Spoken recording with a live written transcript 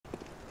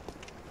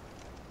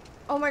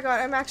Oh my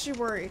god, I'm actually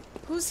worried.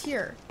 Who's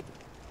here?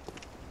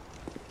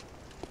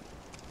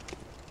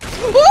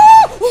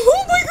 Oh!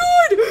 Oh my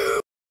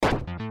god!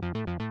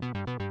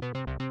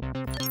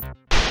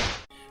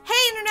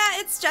 Hey internet,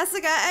 it's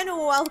Jessica and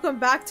welcome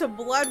back to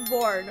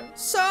Bloodborne.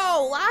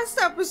 So, last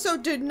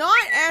episode did not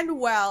end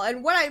well,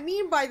 and what I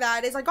mean by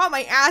that is I got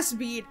my ass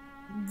beat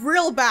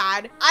real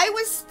bad. I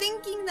was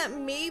thinking that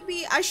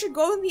maybe I should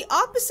go in the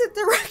opposite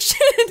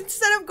direction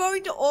instead of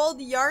going to Old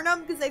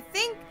Yharnam, because I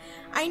think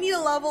I need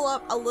to level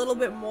up a little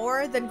bit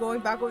more than going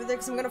back over there,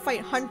 because I'm gonna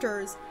fight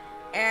hunters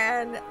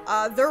and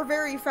they're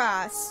very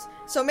fast.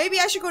 So maybe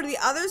I should go to the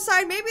other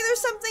side. Maybe there's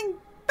something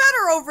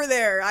better over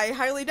there. I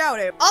highly doubt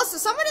it. Also,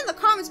 someone in the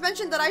comments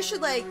mentioned that I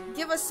should like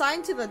give a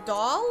sign to the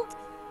doll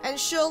and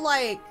she'll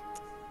like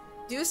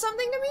do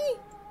something to me.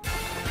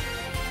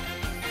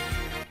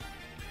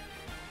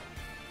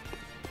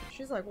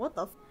 She's like, what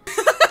the f?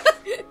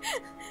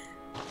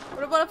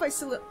 What about if I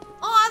salute?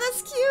 Aw,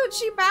 that's cute!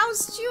 She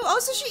bows too! Oh,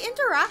 so she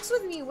interacts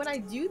with me when I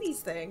do these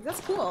things. That's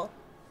cool.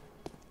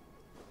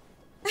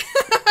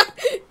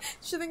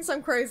 She thinks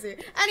I'm crazy.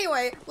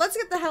 Anyway, let's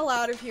get the hell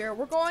out of here.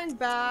 We're going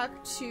back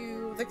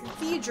to the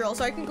cathedral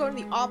so I can go in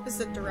the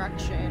opposite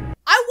direction.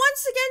 I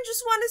once again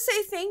just want to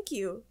say thank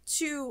you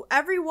to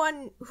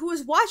everyone who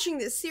is watching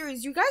this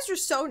series. You guys are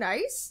so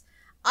nice.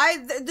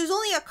 There's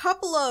only a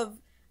couple of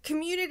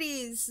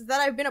communities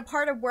that I've been a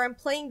part of where I'm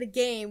playing the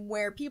game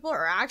where people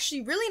are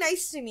actually really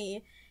nice to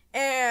me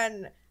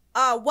and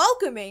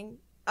welcoming,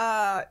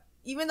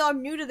 even though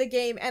I'm new to the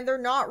game, and they're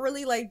not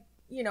really like,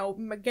 you know,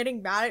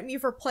 getting mad at me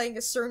for playing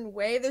a certain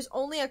way. There's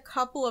only a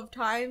couple of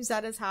times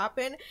that has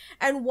happened,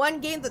 and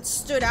one game that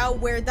stood out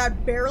where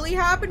that barely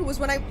happened was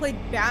when I played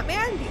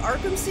Batman, the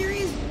Arkham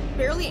series.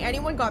 Barely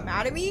anyone got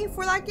mad at me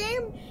for that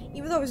game,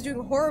 even though I was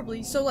doing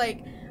horribly. So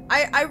like,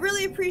 I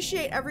really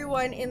appreciate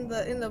everyone in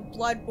the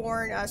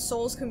Bloodborne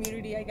Souls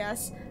community, I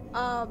guess.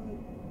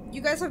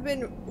 You guys have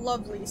been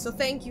lovely, so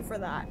thank you for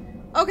that.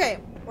 Okay,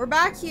 we're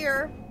back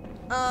here.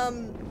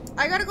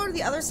 I gotta go to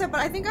the other side,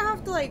 but I think I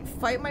have to like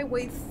fight my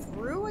way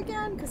through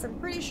again, because I'm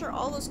pretty sure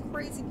all those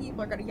crazy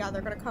people are gonna, yeah,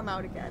 they're gonna come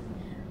out again.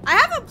 I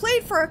haven't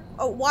played for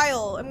a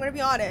while, I'm gonna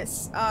be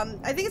honest.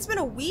 I think it's been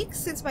a week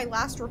since my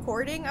last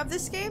recording of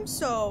this game,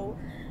 so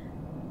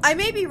I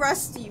may be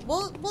rusty.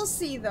 We'll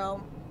see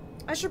though.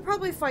 I should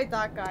probably fight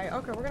that guy.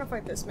 Okay, we're gonna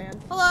fight this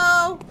man.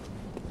 Hello!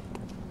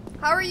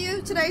 How are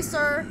you today,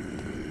 sir?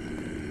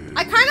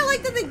 I kind of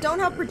like that they don't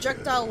have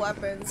projectile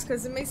weapons,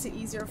 because it makes it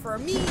easier for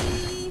me.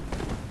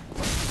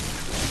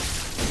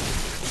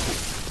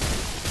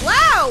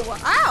 Wow!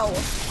 Ow!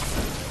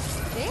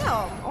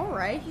 Damn,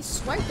 alright. He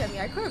swiped at me.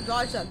 I could have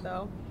dodged that,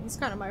 though. It's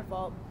kind of my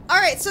fault.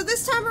 Alright, so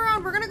this time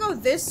around, we're gonna go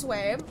this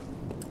way.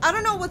 I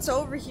don't know what's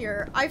over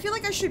here. I feel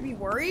like I should be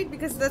worried,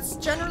 because that's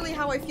generally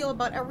how I feel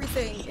about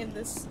everything in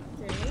this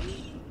game.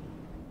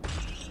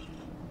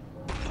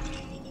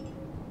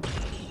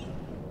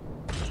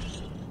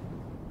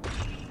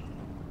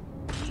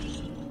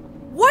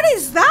 What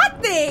is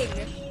that thing?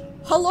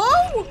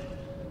 Hello?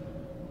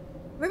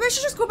 Maybe I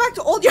should just go back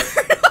to Old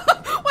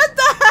Yharnam. What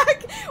the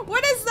heck?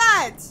 What is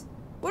that?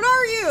 What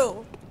are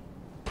you?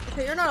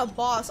 Okay, you're not a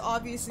boss,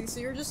 obviously, so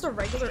you're just a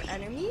regular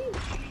enemy?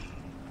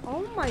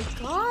 Oh my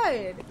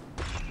god.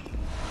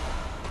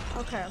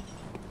 Okay.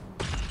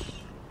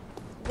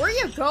 Where are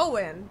you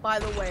going, by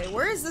the way?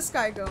 Where is this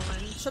guy going?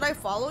 Should I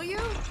follow you?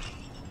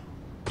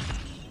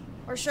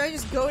 Or should I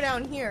just go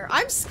down here?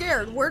 I'm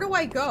scared. Where do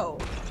I go?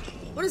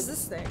 What is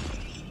this thing?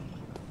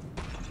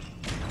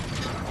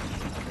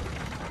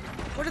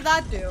 What did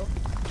that do?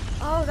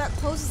 Oh, that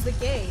closes the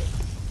gate.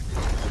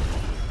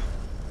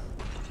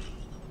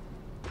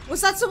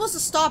 Was that supposed to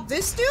stop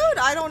this dude?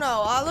 I don't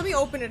know. Let me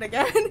open it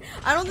again.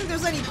 I don't think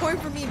there's any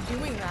point for me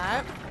doing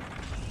that.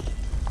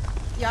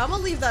 Yeah, I'm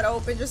gonna leave that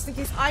open just in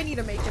case I need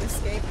to make an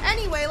escape.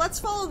 Anyway, let's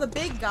follow the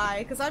big guy,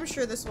 because I'm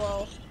sure this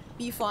will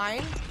be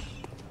fine.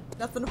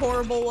 Nothing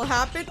horrible will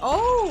happen.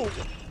 Oh!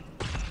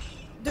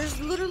 There's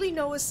literally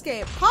no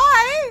escape.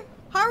 Hi!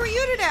 How are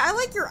you today? I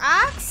like your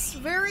axe.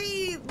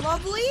 Very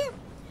lovely.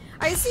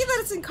 I see that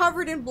it's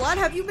covered in blood.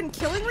 Have you been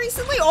killing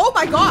recently? Oh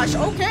my gosh.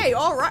 Okay,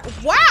 alright.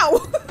 Wow!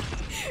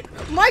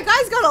 My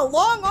guy's got a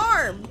long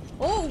arm.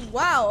 Oh,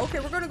 wow. Okay,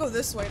 we're gonna go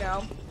this way now.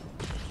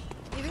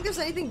 Do you think there's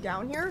anything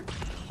down here?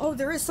 Oh,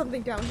 there is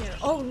something down here.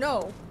 Oh,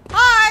 no.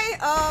 Hi!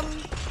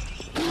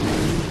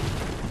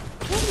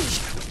 Holy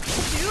shit,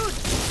 dude.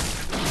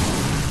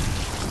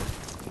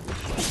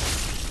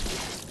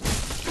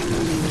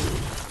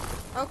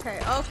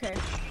 Okay, okay.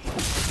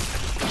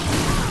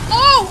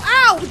 Oh,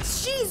 ow!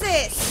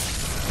 Jesus!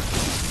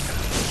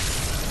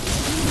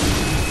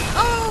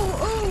 Oh,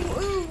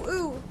 ooh, ooh,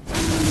 ooh.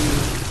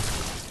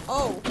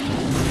 Oh.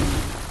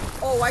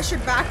 Oh, I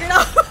should back it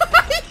up.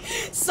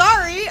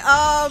 Sorry,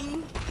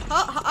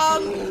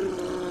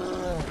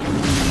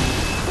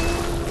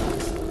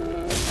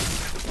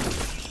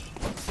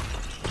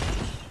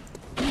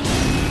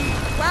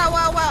 Wow,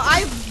 wow, wow.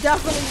 I've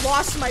definitely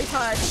lost my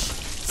touch.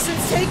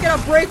 Since taking a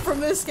break from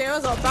this game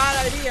was a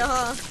bad idea,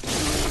 huh?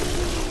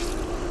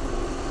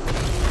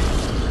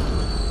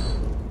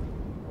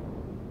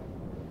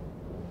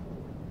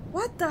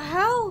 What the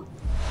hell?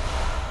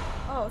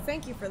 Oh,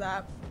 thank you for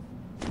that.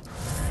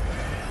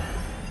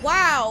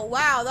 Wow,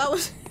 wow, that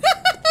was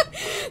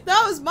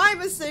that was my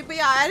mistake. But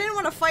yeah, I didn't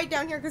want to fight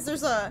down here because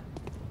there's a.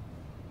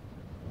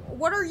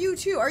 What are you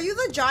two? Are you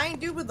the giant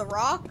dude with the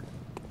rock?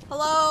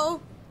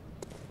 Hello?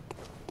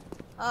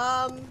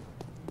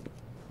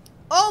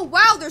 Oh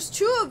wow, there's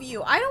two of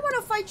you. I don't want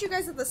to fight you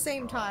guys at the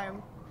same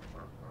time.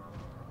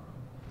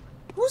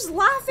 Who's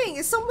laughing?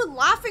 Is someone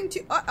laughing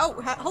too?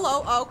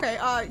 Hello. Oh, okay.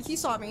 He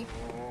saw me.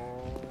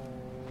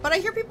 But I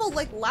hear people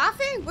like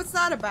laughing? What's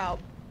that about?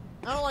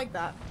 I don't like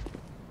that.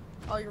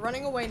 Oh, you're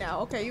running away now.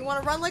 Okay, you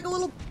want to run like a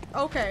little...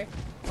 Okay.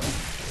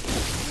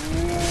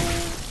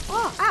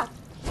 Oh, ow.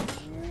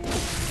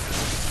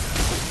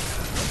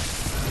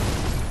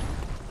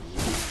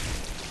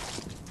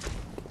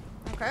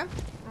 Okay.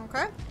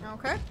 Okay.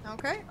 Okay.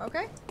 Okay.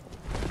 Okay.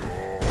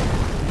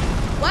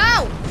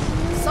 Wow!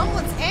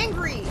 Someone's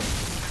angry!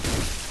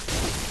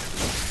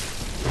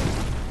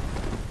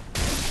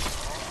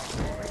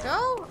 There we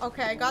go.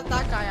 Okay, I got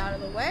that guy out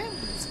of the way.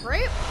 That's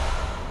great.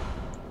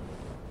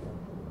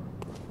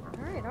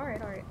 Alright,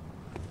 alright, alright.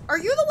 Are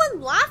you the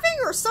one laughing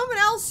or someone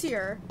else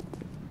here?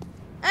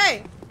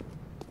 Hey!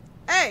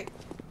 Hey!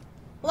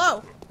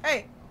 Hello!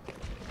 Hey!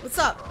 What's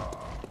up?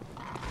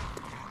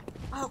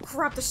 Oh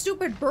crap, the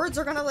stupid birds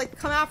are gonna like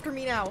come after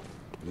me now.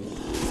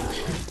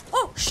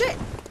 Oh shit!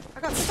 I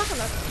got stuck on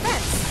the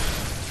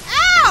fence.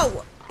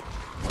 Ow!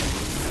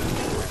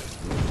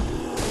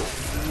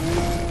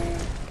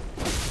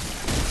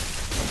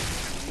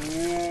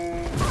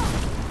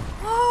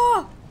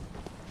 Oh!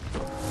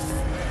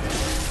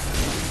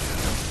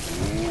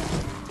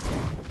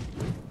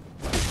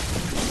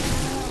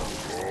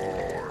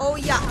 Oh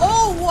yeah.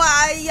 Oh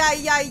yeah,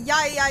 yeah,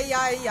 yeah, yeah,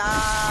 yeah,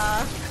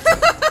 yeah.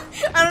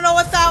 I don't know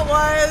what that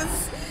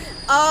was.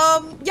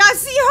 Yeah,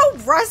 see how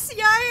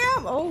rusty I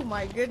am? Oh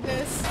my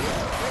goodness.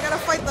 I gotta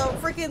fight the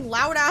freaking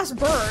loud ass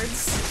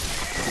birds.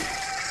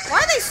 Why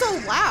are they so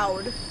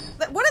loud?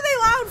 What are they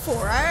loud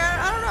for?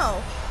 I don't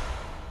know.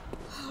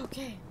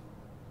 Okay.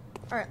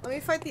 Alright, let me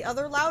fight the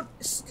other loud.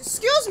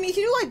 Excuse me,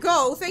 can you like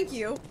go? Thank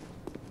you.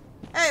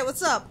 Hey,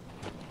 what's up?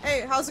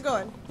 Hey, how's it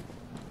going?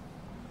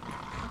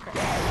 Okay.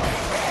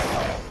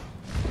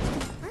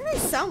 Why do they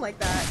sound like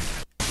that?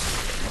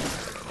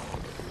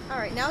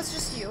 Alright, now it's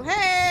just you.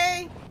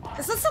 Hey!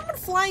 Is that someone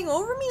flying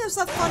over me or is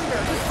that thunder?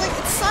 It's like,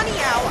 it's sunny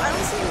out. I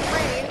don't see any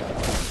rain.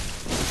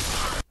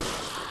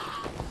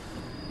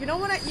 You know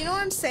what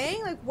I'm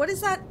saying? Like, what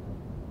is that?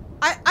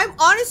 I'm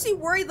honestly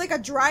worried like a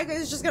dragon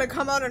is just gonna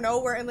come out of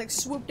nowhere and like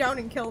swoop down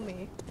and kill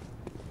me.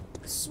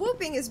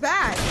 Swooping is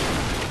bad.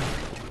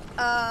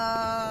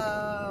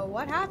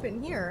 What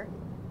happened here?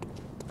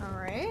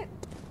 Alright.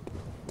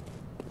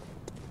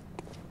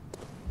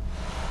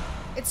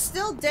 It's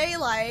still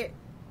daylight.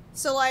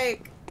 So,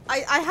 like,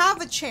 I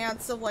have a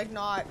chance of, like,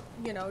 not,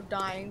 you know,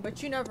 dying,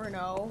 but you never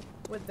know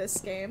with this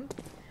game.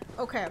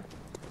 Okay,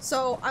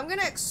 so I'm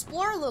gonna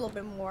explore a little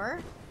bit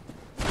more.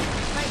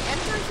 Can I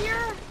enter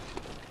here?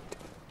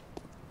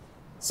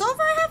 So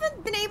far, I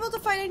haven't been able to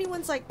find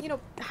anyone's, like, you know,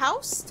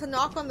 house to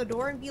knock on the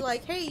door and be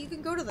like, hey, you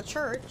can go to the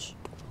church.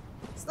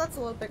 So that's a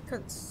little bit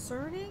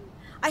concerning.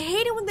 I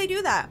hate it when they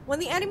do that. When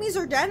the enemies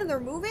are dead and they're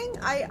moving,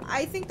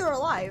 I think they're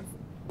alive.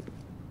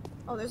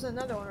 Oh, there's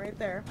another one right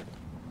there.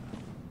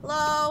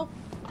 Hello?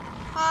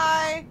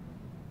 Hi?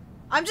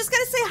 I'm just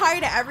gonna say hi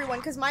to everyone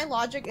because my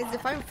logic is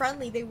if I'm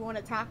friendly, they won't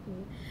attack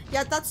me.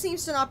 Yeah, that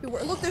seems to not be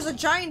working. Look, there's a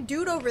giant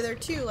dude over there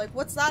too. Like,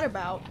 what's that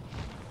about?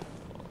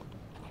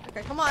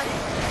 Okay, come on.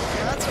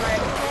 Yeah, that's right.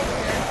 Come over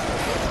here.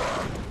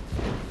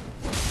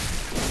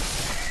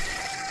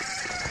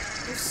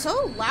 They're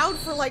so loud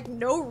for like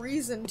no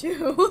reason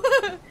too.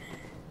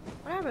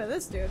 What happened to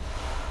this dude?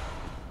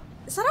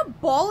 Is that a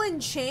ball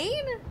and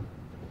chain?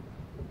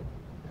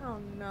 Oh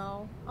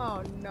no.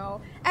 Oh no.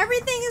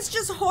 Everything is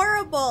just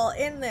horrible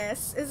in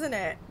this, isn't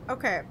it?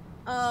 Okay.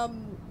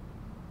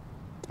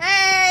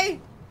 Hey!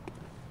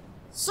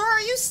 Sir, are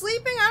you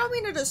sleeping? I don't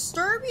mean to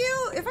disturb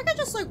you. If I could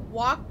just like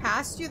walk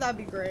past you, that'd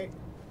be great.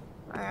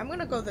 Alright, I'm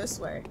gonna go this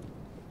way.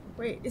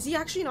 Wait, is he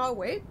actually not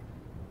awake?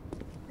 I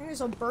think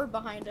there's a bird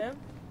behind him.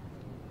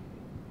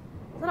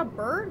 Is that a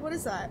bird? What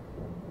is that?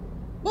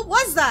 What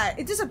was that?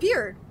 It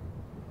disappeared.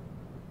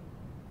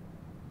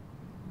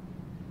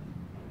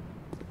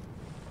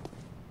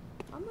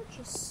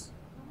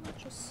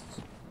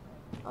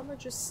 I'm gonna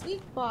just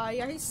sneak by.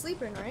 Yeah, he's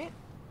sleeping, right?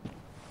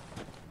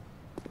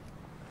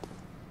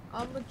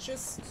 I'm gonna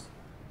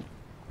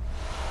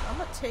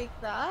take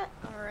that.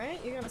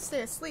 Alright, you're gonna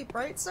stay asleep,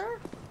 right, sir?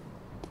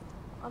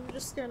 I'm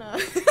just gonna...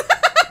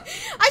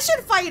 I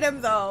should fight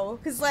him, though,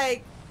 because,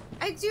 like,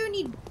 I do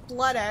need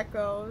blood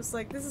echoes.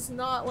 Like, this is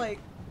not, like...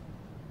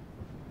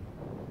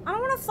 I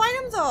don't want to fight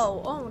him,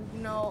 though! Oh,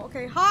 no.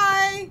 Okay,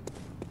 hi!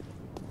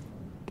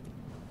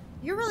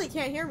 You really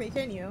can't hear me,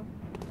 can you?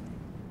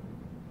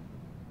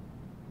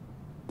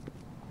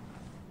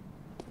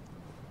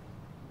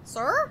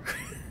 Sir?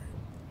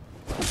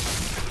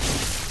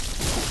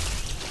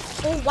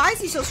 Oh, why is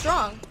he so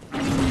strong?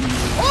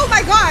 Oh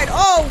my god!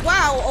 Oh,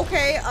 wow,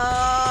 okay,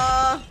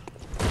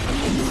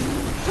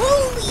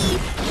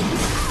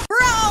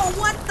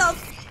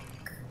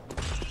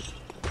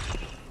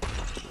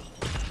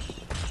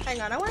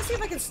 Hang on, I want to see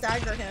if I can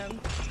stagger him.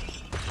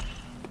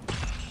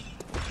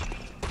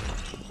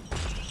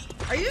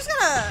 Are you just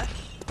gonna...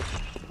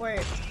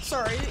 Wait,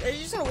 sorry, are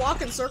you just gonna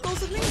walk in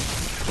circles with me?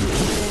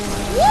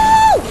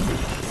 Woo!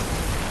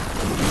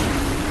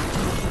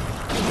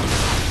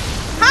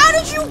 How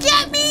did you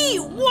get me?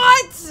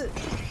 What?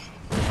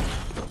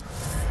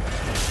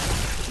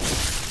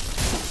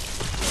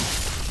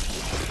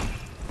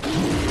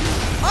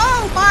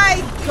 Oh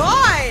my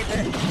god!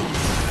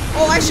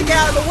 Oh, I should get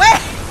out of the way!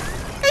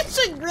 I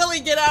should really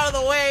get out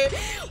of the way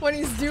when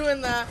he's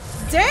doing that.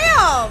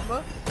 Damn!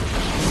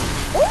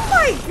 Oh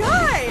my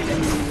god!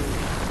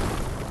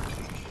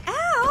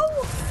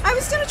 Ow! I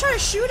was gonna try to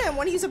shoot him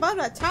when he's about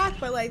to attack,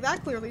 but like,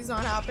 that clearly is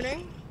not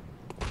happening.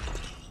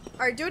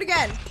 Alright, do it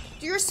again.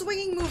 Do your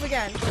swinging move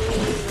again. Does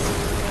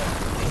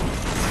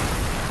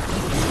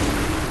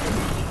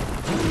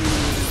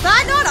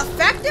that not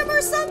affect him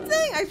or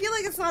something? I feel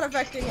like it's not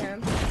affecting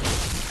him.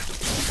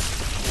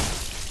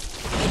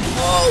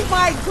 Oh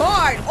my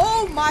god!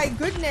 Oh my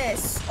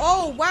goodness!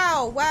 Oh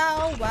wow,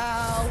 wow,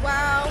 wow,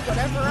 wow.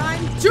 Whatever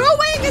I'm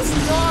doing is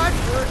not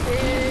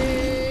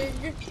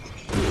working.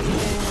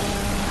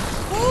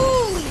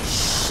 Holy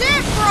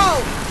shit,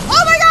 bro!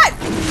 Oh my god!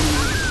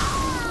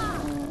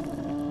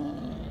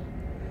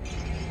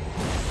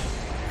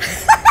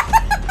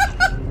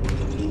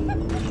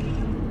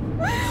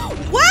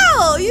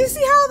 Well, you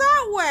see how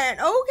that went.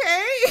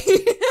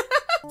 Okay.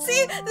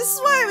 See, this is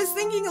why I was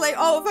thinking like,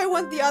 oh, if I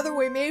went the other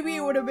way, maybe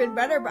it would have been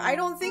better, but I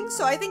don't think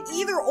so. I think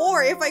either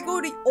or, if I go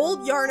to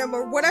Old Yharnam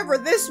or whatever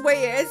this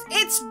way is,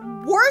 it's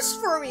worse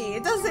for me.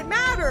 It doesn't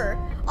matter.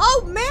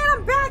 Oh man,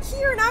 I'm back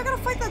here. Now I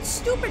gotta fight that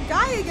stupid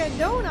guy again,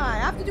 don't I? I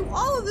have to do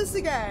all of this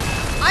again.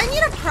 I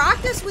need to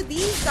practice with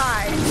these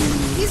guys.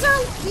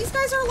 These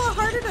guys are a lot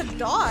harder to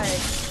dodge.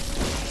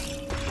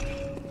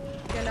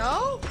 You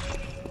know?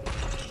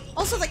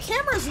 Also, the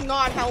camera's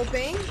not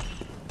helping.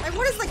 Like,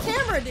 what is the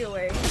camera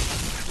doing?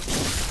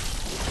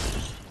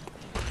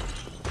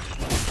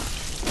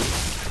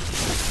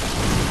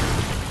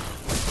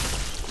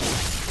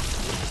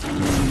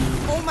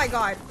 Oh my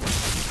god.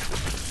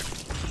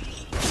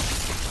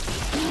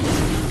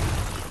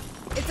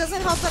 It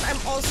doesn't help that I'm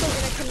also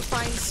in a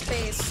confined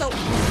space. So,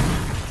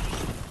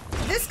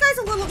 this guy's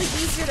a little bit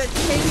easier to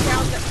take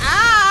down than—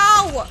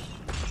 Ow!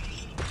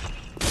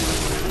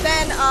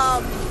 Than,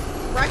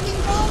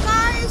 Wrecking Ball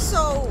guy,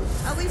 so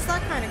at least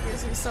that kind of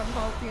gives me some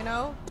hope, you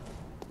know?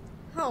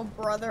 Oh,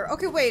 brother.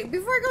 Okay, wait,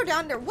 before I go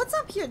down there, what's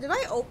up here? Did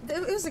I open—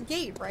 it was a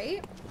gate,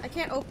 right? I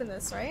can't open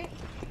this, right?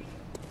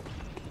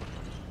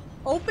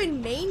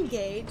 Open main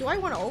gate? Do I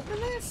want to open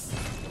this?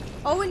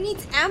 Oh, it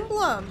needs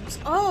emblems.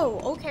 Oh,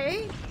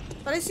 okay.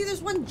 But I see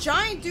there's one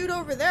giant dude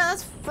over there.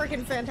 That's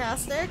freaking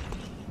fantastic.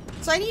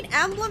 So I need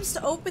emblems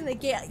to open the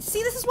gate.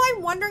 See, this is why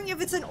I'm wondering if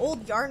it's an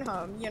Old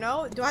Yharnam, you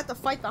know? Do I have to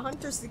fight the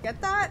hunters to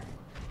get that?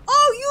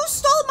 Oh, you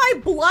stole my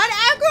blood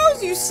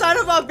echoes, you son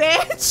of a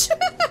bitch!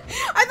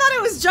 I thought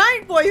it was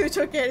Giant Boy who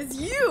took it. It's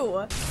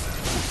you!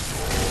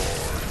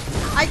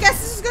 I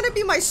guess this is gonna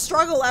be my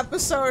struggle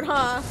episode,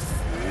 huh?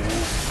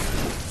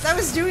 I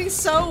was doing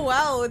so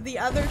well with the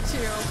other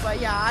two,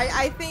 but yeah,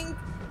 I think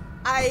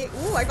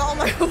ooh, I got all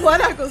my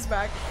blood echoes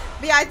back.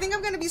 But yeah, I think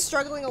I'm gonna be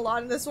struggling a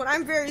lot in this one.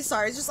 I'm very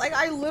sorry. It's just like,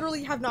 I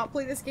literally have not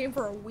played this game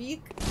for a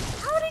week.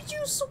 How did you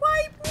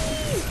swipe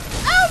me?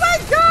 Oh my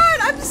god!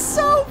 I'm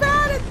so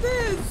bad at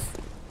this!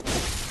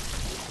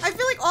 I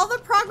feel like all the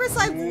progress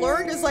I've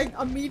learned is like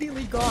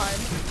immediately gone.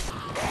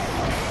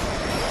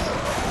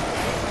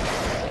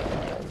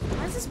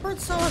 Why is this bird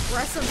so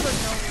aggressive for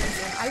no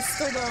reason? I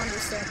still don't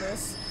understand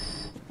this.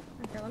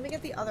 Okay, let me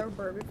get the other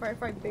bird before I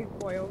fight Big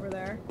Boy over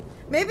there.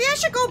 Maybe I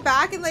should go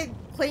back and like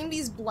claim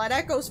these blood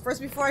echoes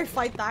first before I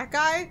fight that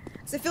guy.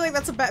 Because I feel like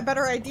that's a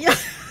better idea.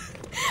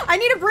 I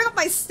need to bring up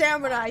my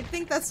stamina. I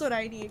think that's what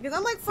I need. Because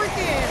I'm like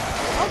freaking...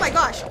 Oh my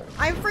gosh.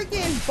 I'm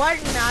freaking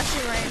button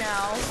mashing right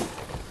now.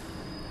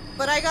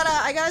 But I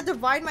gotta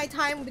divide my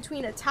time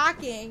between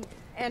attacking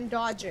and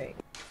dodging.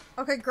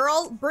 Okay,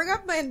 girl, bring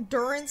up my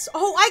endurance.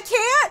 Oh, I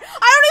can't!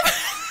 I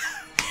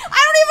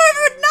don't even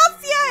have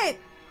enough yet!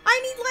 I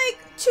need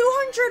like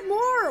 200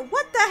 more.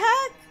 What the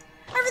heck?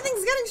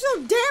 Everything's getting so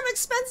damn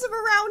expensive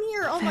around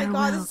here. Oh my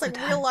god, this is like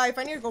real life.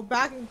 I need to go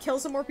back and kill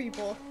some more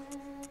people.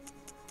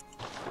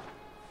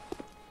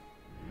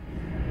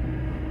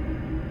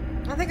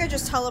 I think I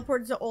just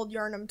teleported to Old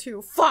Yharnam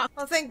too. Fuck!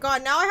 Oh, thank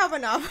god, now I have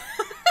enough.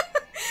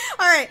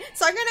 Alright,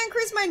 so I'm gonna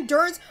increase my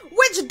endurance,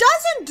 which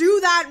doesn't do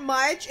that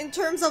much in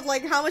terms of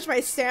like how much my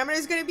stamina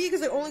is gonna be,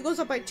 because it only goes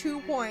up by 2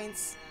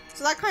 points.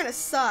 So that kind of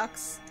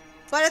sucks.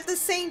 But at the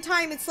same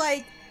time, it's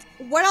like,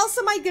 what else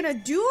am I gonna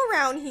do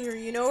around here?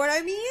 You know what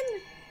I mean?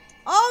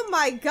 Oh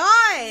my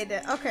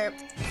god! Okay,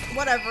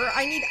 whatever.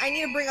 I need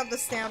to bring up the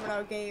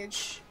stamina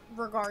gauge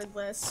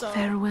regardless. So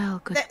farewell,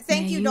 good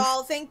thank you,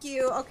 doll. Thank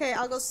you. Okay,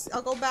 I'll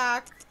go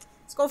back.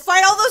 Let's go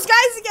fight all those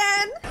guys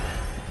again.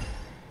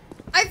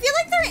 I feel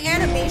like their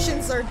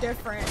animations are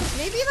different.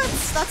 Maybe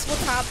that's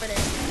what's happening.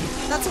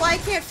 That's why I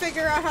can't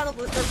figure out how to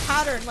their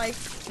pattern like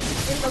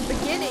in the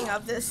beginning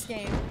of this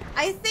game.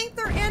 I think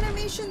their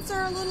animations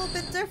are a little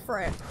bit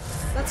different.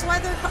 That's why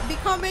they're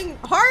becoming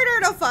harder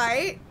to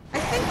fight. I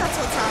think that's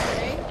what's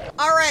happening.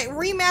 All right,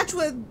 rematch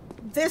with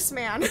this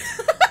man.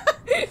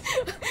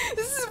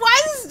 This is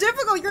why this is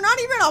difficult. You're not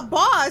even a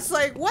boss.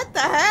 Like, what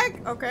the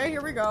heck? Okay,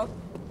 here we go.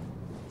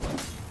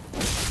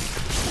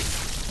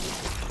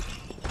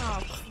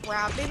 Oh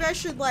crap. Maybe I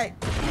should like.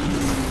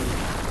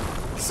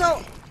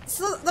 So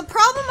the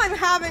problem I'm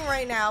having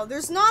right now,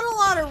 there's not a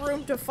lot of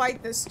room to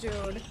fight this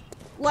dude.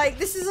 Like,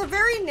 this is a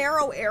very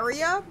narrow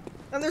area,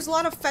 and there's a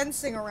lot of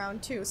fencing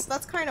around too, so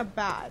that's kind of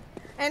bad.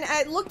 And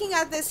looking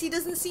at this, he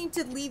doesn't seem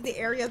to leave the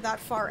area that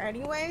far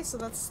anyway, so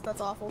that's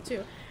awful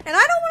too. And I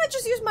don't want to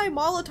just use my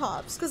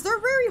Molotovs, because they're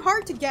very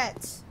hard to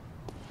get.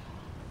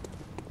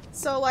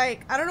 So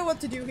like, I don't know what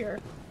to do here.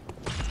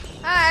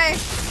 Hi!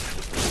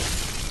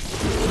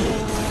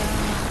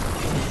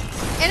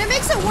 And it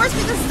makes it worse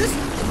because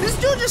this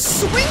dude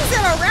just swings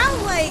it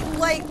around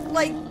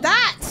like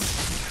that.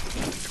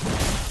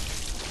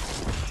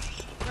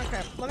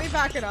 Okay, let me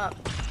back it up.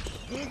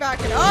 Let me back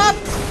it up.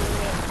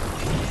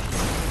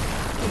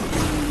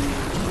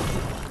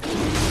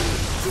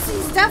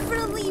 He's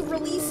definitely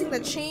releasing the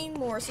chain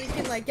more so you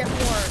can like get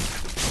more.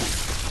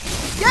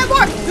 Get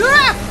more!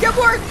 Ah! Get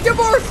more! Get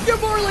more!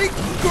 Get more like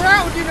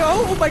ground, you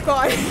know? Oh my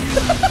god.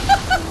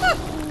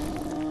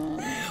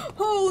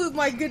 Oh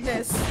my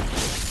goodness.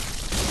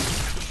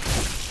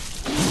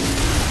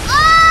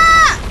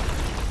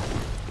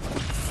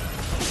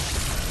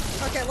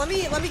 Okay, let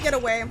me get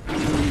away.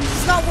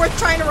 It's not worth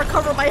trying to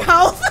recover my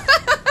health.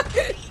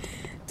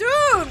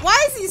 Dude,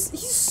 why is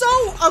he's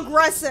so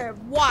aggressive?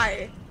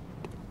 Why?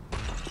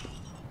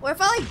 Well,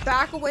 if I like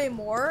back away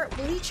more,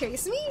 will he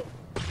chase me?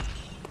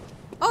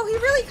 Oh, he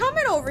really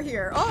coming over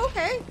here. Oh,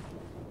 okay.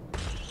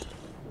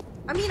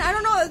 I mean, I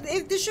don't know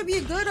if this should be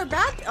a good or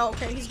bad. Oh,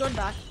 okay, he's going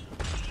back.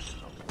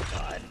 Oh my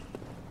god.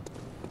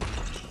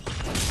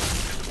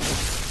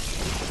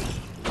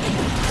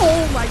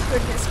 Oh my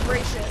goodness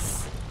gracious.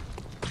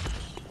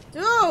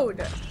 Dude!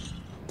 Dude,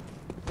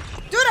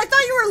 I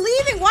thought you were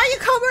leaving! Why are you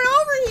coming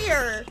over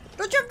here?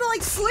 Don't you have to,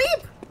 like,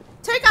 sleep?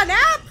 Take a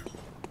nap?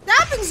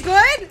 Napping's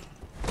good!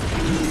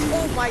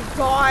 Oh my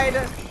god.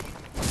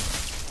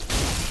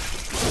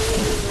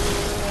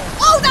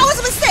 Oh, that was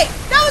a mistake!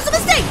 That was a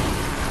mistake!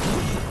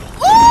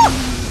 Oh!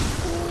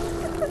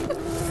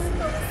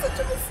 That was such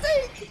a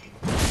mistake!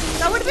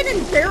 That would have been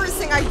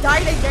embarrassing. I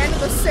died again in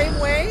the same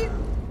way.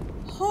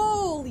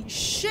 Holy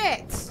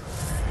shit.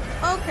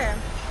 Okay.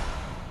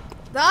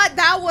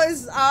 That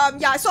was,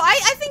 yeah, so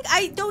I think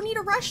I don't need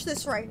to rush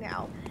this right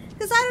now.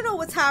 Because I don't know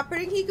what's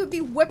happening. He could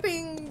be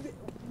whipping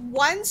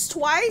once,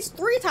 twice,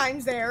 3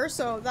 times there,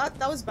 so that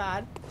was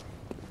bad.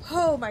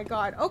 Oh my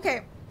god,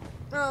 okay.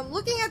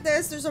 Looking at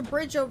this, there's a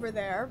bridge over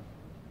there.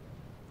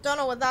 Don't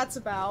know what that's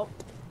about.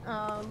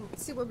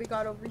 Let's see what we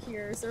got over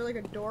here. Is there like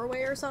a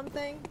doorway or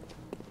something?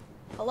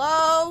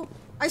 Hello?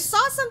 I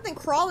saw something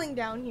crawling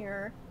down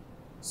here.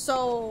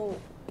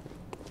 So,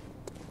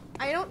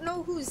 I don't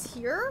know who's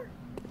here.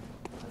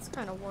 That's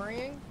kind of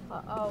worrying.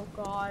 Oh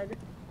god.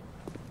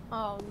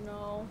 Oh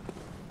no.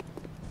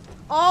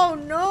 Oh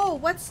no!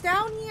 What's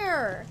down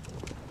here?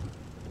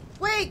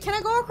 Wait, can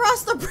I go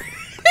across the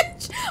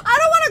bridge? I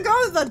don't want to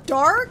go to the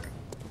dark!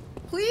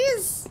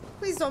 Please?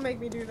 Please don't make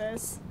me do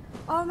this.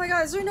 Oh my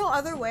god, is there no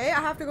other way? I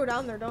have to go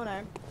down there, don't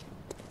I?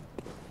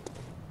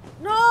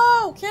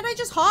 No! Can't I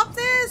just hop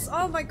this?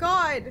 Oh my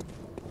god.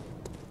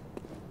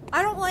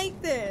 I don't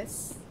like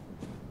this.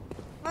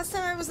 Last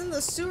time I was in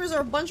the sewers, there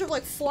were a bunch of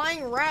like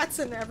flying rats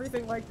and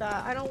everything like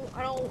that. I don't,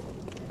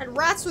 and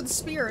rats with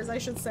spears, I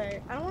should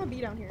say. I don't want to be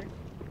down here.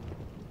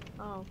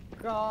 Oh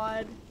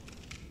god.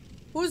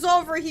 Who's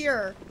over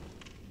here?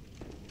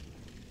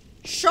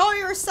 Show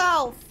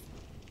yourself!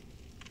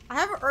 I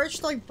have an urge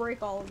to like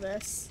break all of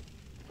this.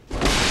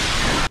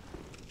 That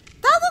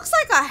looks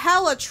like a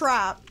hella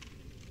trap.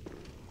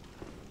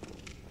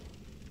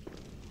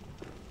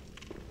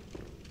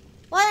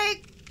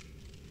 Like,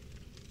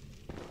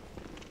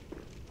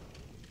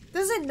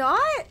 does it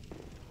not?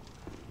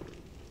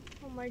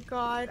 Oh my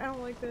god, I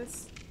don't like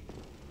this.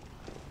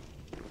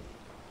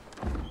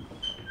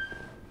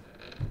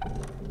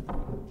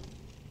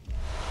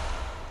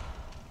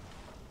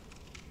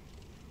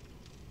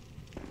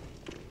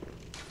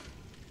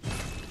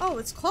 Oh,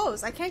 it's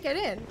closed. I can't get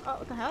in. Oh,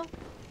 what the hell?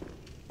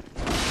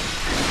 There's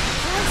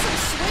some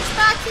switch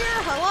back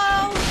here?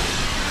 Hello?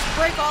 Let's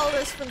break all of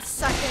this for a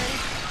second.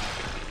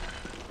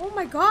 Oh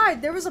my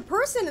god, there was a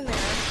person in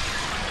there.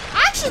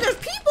 Actually, there's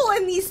people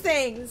in these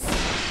things!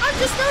 I'm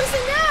just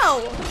noticing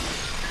now!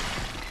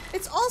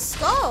 It's all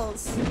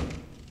skulls.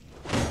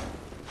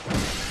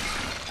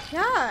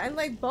 Yeah, and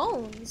like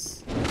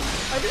bones.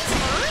 Are these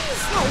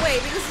urns? No,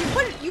 wait,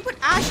 because you put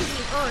ashes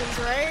in urns,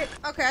 right?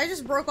 Okay, I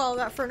just broke all of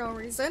that for no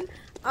reason.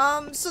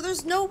 So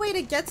there's no way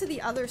to get to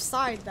the other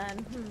side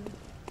then.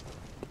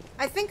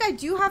 I think I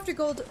do have to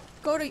go to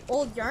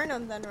Old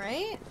Yharnam then,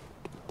 right?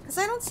 Because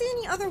I don't see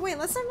any other way,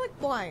 unless I'm like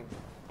blind.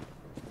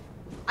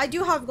 I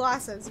do have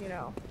glasses, you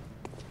know.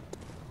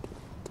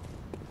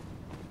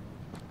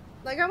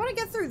 Like, I want to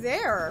get through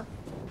there.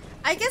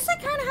 I guess I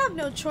kind of have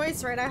no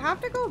choice, right? I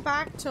have to go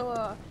back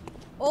to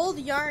Old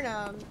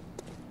Yharnam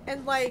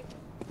and, like,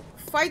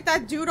 fight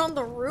that dude on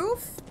the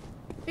roof.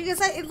 Because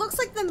it looks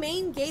like the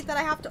main gate that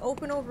I have to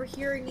open over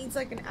here needs,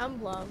 like, an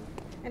emblem.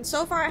 And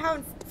so far, I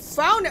haven't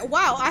found it.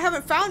 Wow, I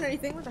haven't found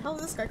anything. Where the hell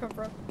did this guy come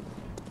from?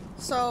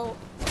 So...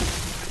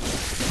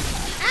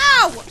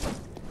 Ow!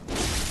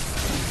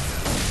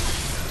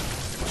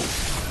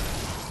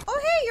 Oh,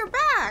 hey, you're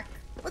back!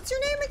 What's your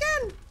name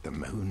again? The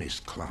moon is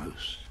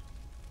close.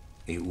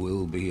 It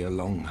will be a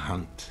long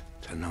hunt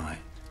tonight.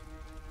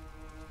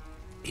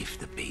 If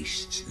the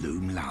beasts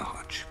loom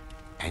large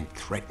and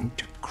threaten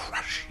to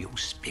crush your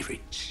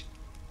spirits,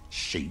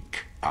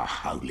 seek a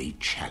holy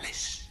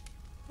chalice.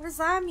 What does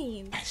that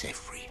mean? As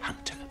every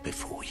hunter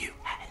before you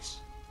has.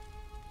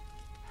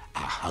 A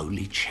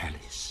holy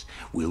chalice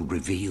will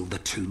reveal the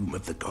tomb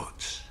of the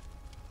gods,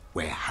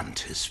 where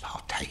hunters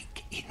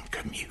partake in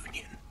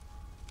communion.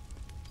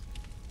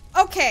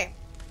 Okay,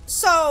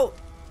 so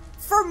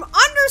from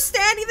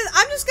understanding this,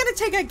 I'm just gonna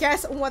take a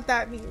guess on what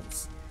that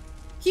means.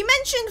 He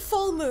mentioned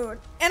full moon,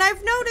 and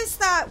I've noticed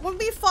that when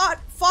we fought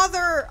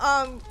Father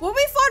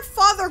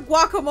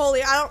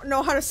Guacamole, I don't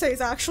know how to say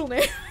his actual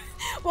name,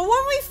 but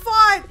when we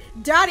fought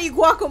Daddy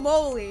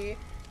Guacamole,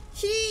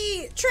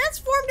 he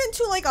transformed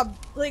into like a I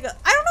don't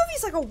know if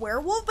he's like a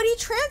werewolf, but he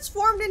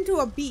transformed into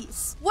a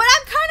beast. What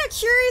I'm kind of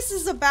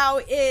curious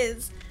about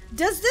is,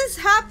 does this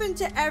happen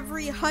to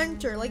every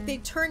hunter? Like, they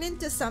turn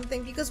into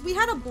something? Because we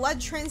had a blood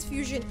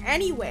transfusion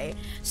anyway.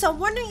 So I'm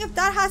wondering if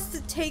that has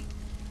to take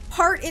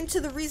part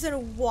into the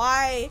reason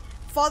why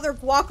Father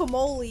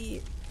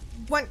Guacamole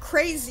went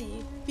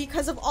crazy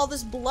because of all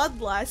this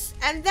bloodlust.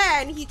 And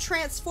then he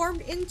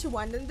transformed into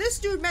one. And this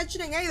dude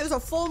mentioning, hey, there's a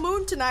full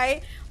moon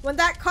tonight. When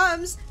that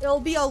comes, it'll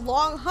be a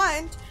long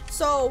hunt.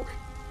 So...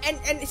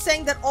 And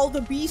saying that all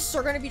the beasts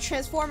are going to be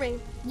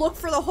transforming. Look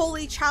for the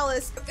holy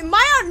chalice. In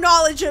my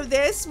knowledge of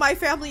this, my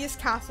family is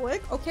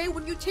Catholic, okay?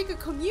 When you take a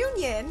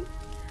communion,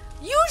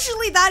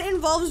 usually that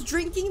involves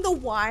drinking the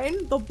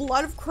wine, the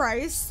blood of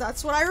Christ.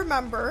 That's what I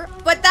remember.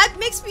 But that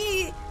makes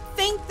me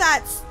think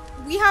that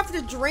we have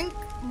to drink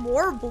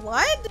more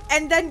blood,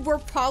 and then we're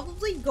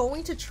probably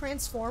going to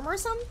transform or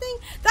something.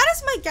 That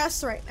is my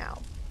guess right now.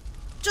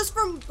 Just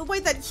from the way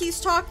that he's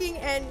talking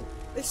and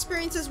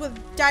experiences with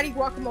Daddy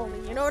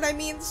Guacamole, you know what I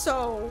mean?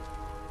 So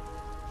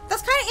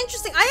that's kind of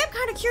interesting. I am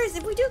kind of curious,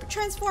 if we do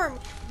transform,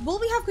 will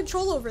we have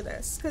control over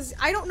this? Because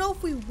I don't know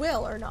if we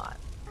will or not.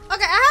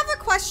 Okay, I have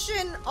a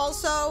question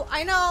also.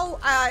 I know,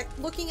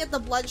 looking at the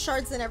blood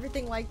shards and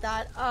everything like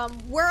that,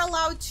 we're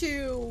allowed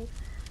to,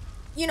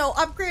 you know,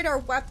 upgrade our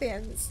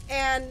weapons,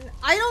 and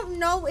I don't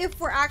know if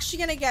we're actually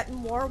gonna get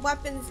more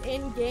weapons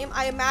in game.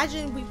 I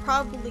imagine we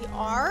probably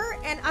are,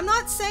 and I'm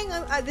not saying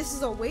this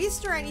is a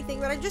waste or anything,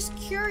 but I'm just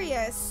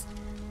curious.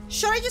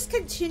 Should I just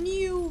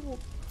continue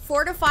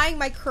fortifying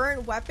my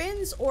current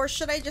weapons, or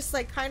should I just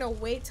like kind of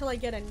wait till I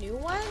get a new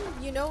one?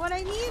 You know what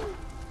I mean?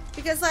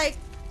 Because like,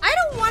 I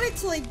don't want it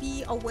to like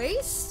be a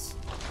waste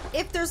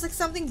if there's like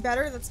something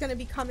better that's gonna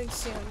be coming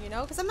soon, you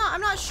know? Because I'm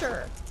not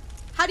sure.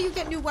 How do you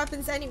get new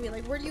weapons anyway?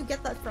 Like, where do you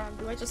get that from?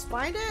 Do I just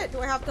find it? Do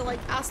I have to, like,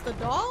 ask the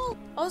doll?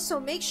 Also,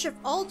 makeshift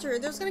altar.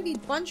 There's gonna be a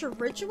bunch of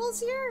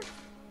rituals here?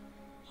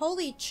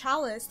 Holy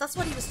chalice. That's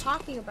what he was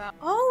talking about.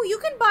 Oh, you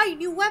can buy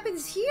new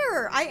weapons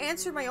here. I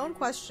answered my own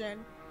question.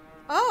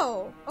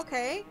 Oh,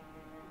 okay.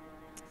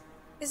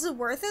 Is it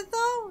worth it,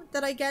 though?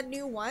 That I get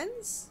new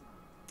ones?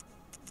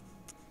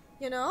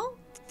 You know?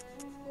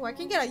 Oh, I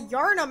can get a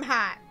Yharnam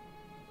hat.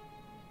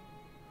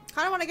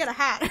 Kinda wanna get a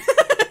hat.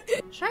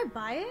 Should I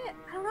buy it?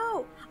 I don't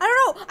know.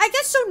 I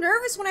get so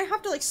nervous when I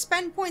have to like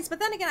spend points, but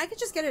then again, I could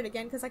just get it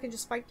again because I can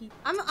just fight people.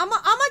 I'm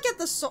gonna get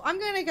the sword. I'm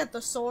gonna get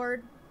the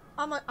sword.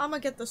 I'm gonna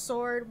get the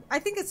sword. I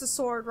think it's a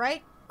sword,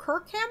 right?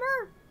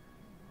 Kirkhammer?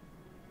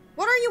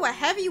 What are you, a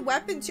heavy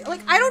weapon to?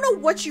 Like, I don't know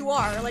what you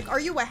are. Like, are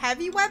you a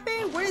heavy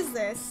weapon? What is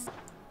this?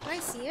 Can I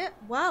see it?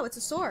 Wow, it's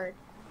a sword.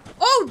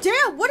 Oh,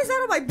 damn! What is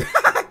that on my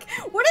back?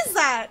 What is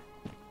that?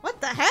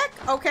 What the heck?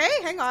 Okay,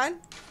 hang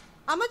on.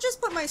 I'm gonna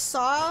just put my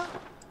saw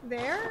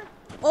there.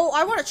 Oh,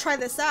 I want to try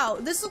this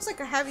out. This looks like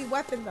a heavy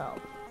weapon though.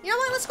 You know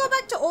what? Let's go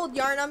back to Old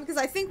Yharnam because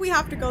I think we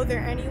have to go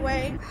there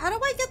anyway. How do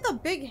I get the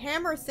big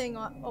hammer thing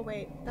on? Oh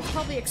wait, that's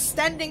probably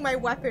extending my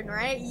weapon,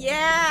 right?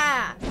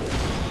 Yeah!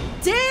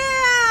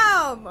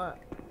 Damn!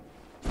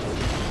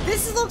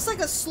 This looks like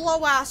a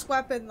slow ass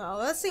weapon though.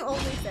 That's the only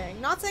thing.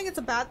 Not saying it's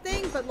a bad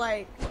thing, but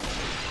like,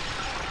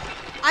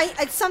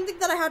 it's something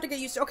that I have to get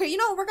used to. Okay, you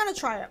know what? We're gonna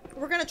try it.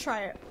 We're gonna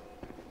try it.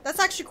 That's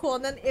actually cool.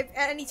 And then if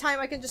at any time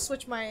I can just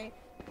switch my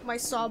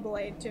saw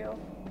blade too.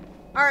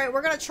 Alright,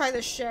 we're gonna try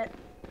this shit.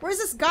 Where's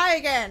this guy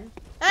again?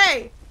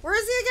 Hey, where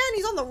is he again?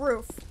 He's on the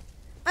roof.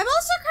 I'm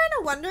also kind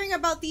of wondering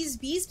about these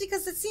bees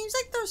because it seems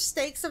like there's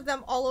stakes of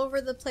them all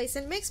over the place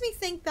and it makes me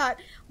think that,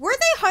 were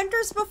they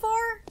hunters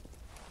before?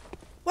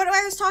 What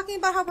I was talking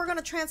about, how we're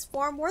gonna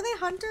transform. Were they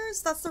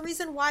hunters? That's the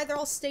reason why they're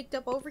all staked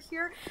up over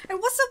here. And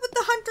what's up with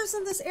the hunters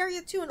in this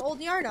area too in Old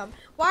Yharnam?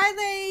 Why are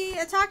they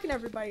attacking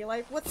everybody?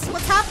 Like, what's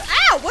happening?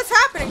 Ow! What's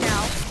happening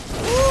now?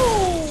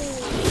 Ooh!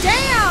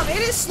 Damn!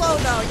 It is slow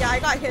though. Yeah, I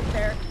got hit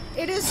there.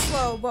 It is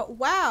slow, but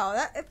wow,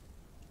 yeah,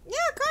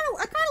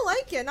 I kind of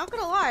like it. Not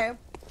gonna lie.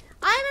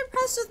 I'm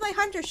impressed with my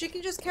hunter. She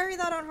can just carry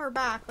that on her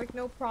back, like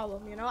no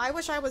problem. You know, I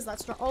wish I was that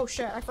strong. Oh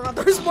shit! I forgot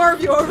there was more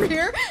of you over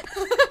here.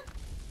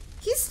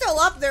 He's still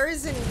up there,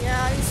 isn't he?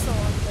 Yeah, he's still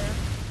up there.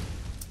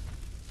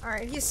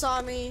 Alright, he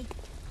saw me.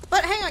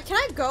 But hang on, can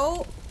I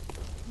go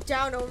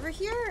down over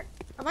here?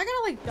 Am I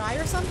gonna like die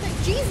or something?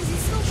 Jesus, he's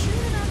still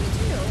shooting at me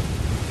too.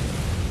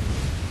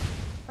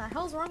 What the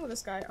hell's wrong with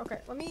this guy?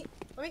 Okay, let me.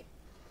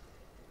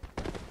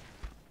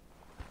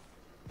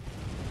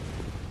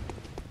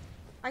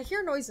 I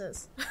hear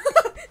noises.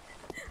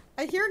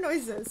 I hear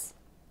noises.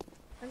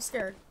 I'm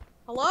scared.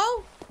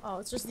 Hello? Oh,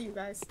 it's just you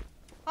guys.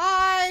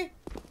 Hi!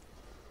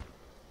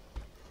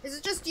 Is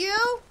it just you?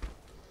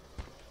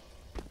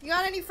 You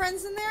got any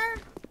friends in there?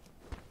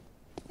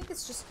 I think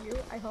it's just you,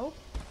 I hope.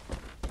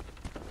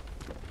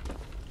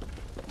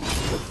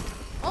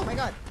 Oh my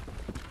god.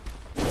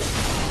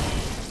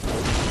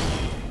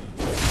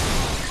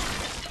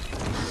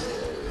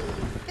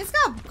 It's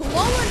got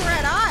glowing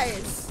red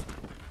eyes.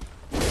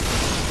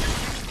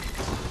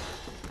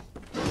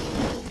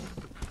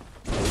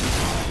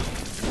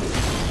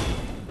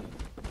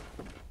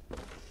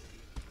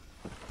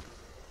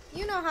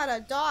 You know how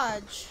to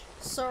dodge,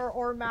 sir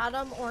or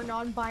madam or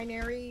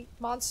non-binary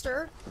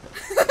monster.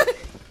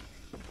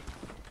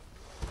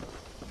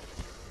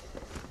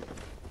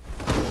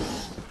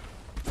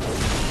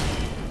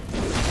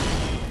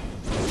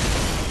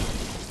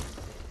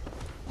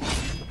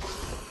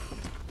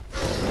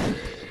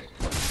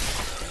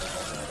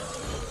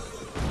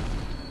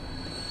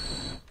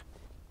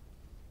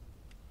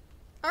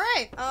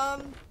 Alright,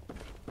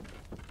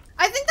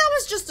 I think that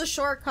was just a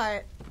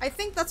shortcut. I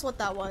think that's what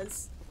that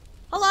was.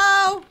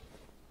 Hello?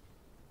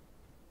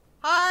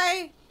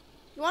 Hi?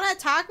 You wanna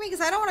attack me?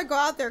 Because I don't want to go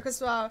out there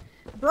because,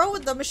 bro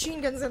with the machine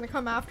gun's gonna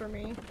come after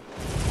me.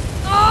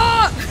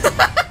 Oh!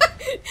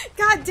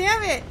 God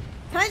damn it!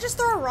 Can I just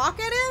throw a rock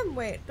at him?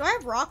 Wait, do I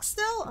have rocks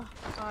still? Oh,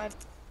 God.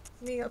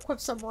 Let me equip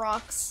some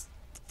rocks.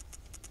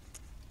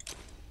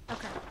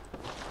 Okay.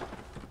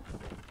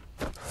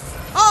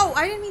 Oh,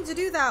 I didn't mean to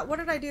do that. What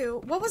did I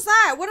do? What was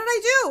that? What did I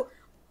do?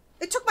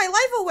 It took my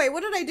life away. What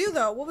did I do,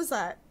 though? What was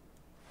that?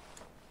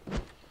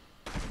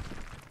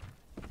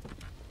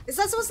 Is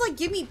that supposed to, like,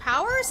 give me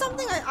power or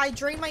something? I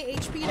drain my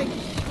HP to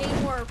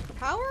gain more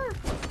power?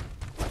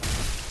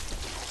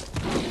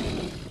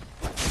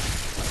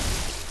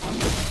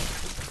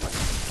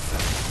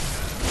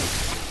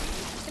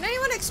 Can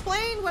anyone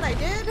explain what I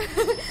did?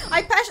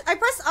 I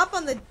pressed up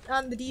on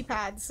the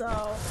D-pad, so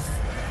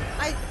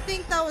I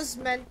think that was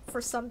meant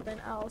for something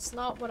else,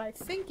 not what I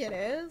think it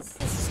is.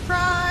 Jesus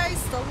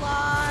Christ,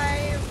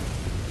 alive!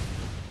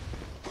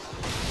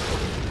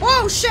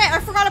 Oh shit! I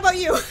forgot about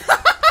you.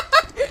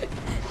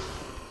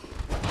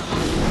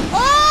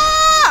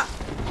 Oh!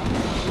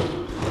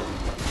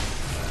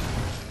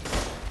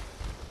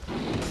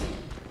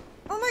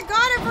 Oh my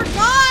god, I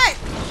forgot!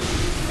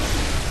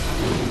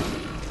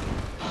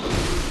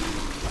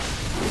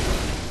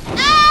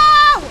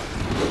 Ow!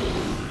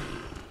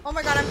 Oh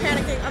my god, I'm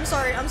panicking. I'm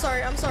sorry, I'm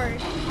sorry, I'm sorry.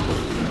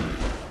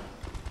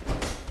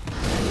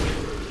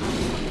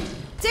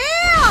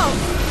 Damn!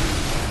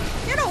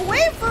 Get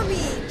away from me!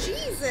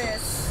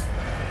 Jesus!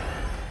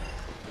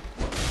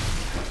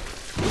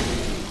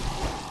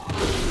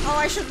 Oh,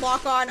 I should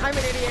lock on. I'm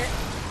an idiot.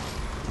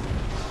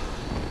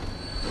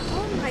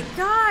 Oh my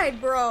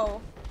god,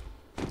 bro.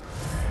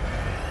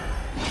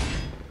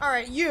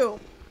 Alright,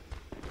 you.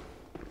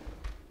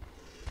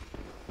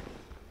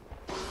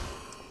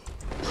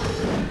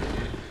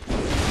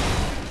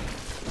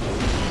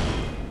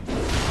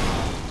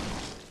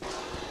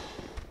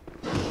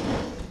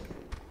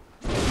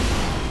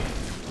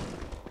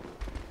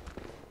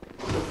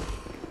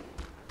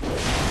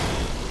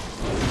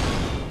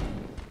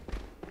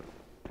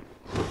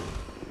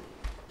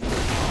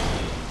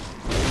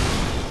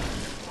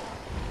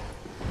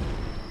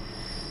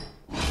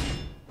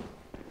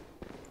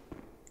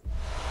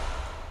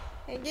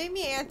 It gave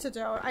me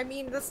antidote. I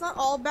mean, that's not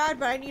all bad,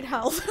 but I need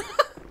health.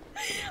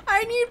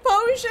 I need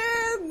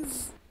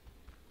potions!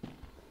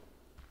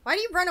 Why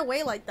do you run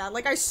away like that?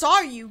 Like, I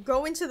saw you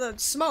go into the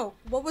smoke.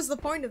 What was the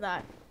point of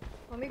that?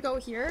 Let me go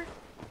here.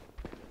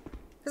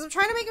 Because I'm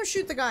trying to make him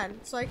shoot the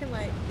gun. So I can,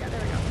 like... Yeah,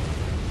 there we go.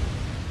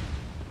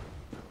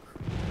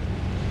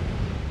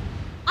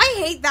 I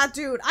hate that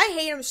dude. I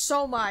hate him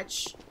so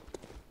much.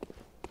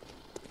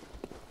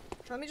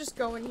 Let me just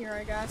go in here,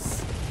 I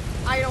guess.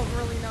 I don't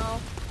really know.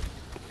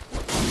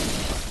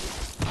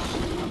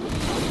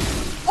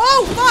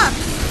 Oh, fuck!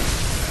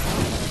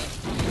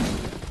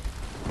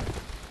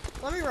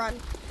 Let me run.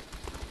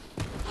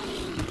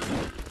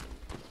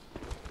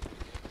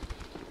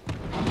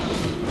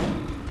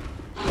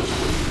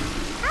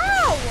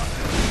 Ow!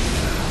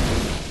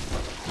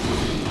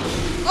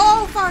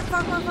 Oh, fuck, fuck,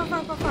 fuck, fuck,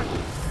 fuck, fuck, fuck, fuck.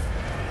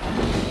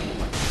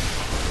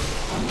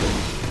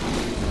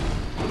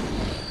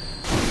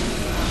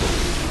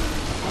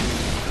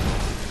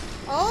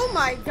 Oh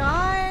my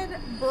god,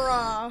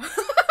 bruh.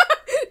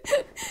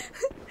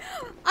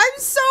 I'm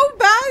so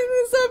bad in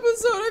this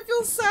episode. I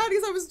feel sad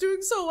because I was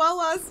doing so well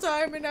last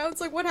time and now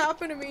it's like, what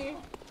happened to me?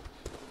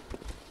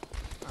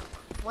 Oh,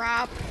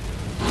 crap.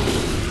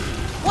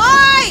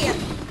 Why?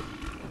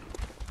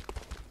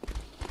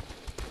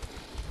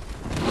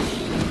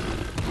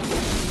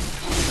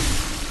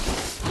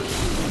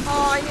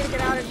 Oh, I need to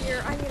get out of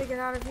here. I need to get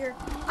out of here.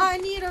 I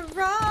need to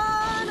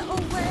run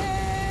away.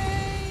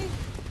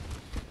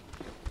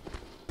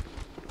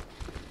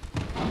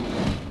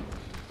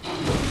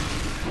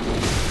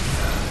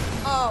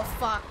 Oh,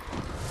 fuck.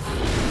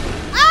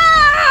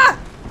 Ah!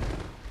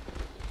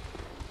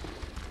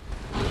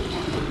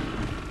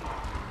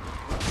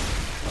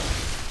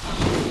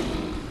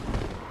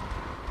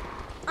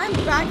 I'm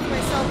backing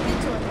myself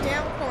into a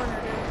damn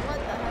corner, dude. What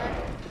the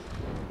heck?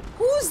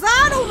 Who's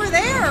that over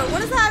there?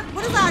 What is that?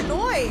 What is that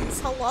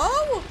noise?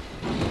 Hello?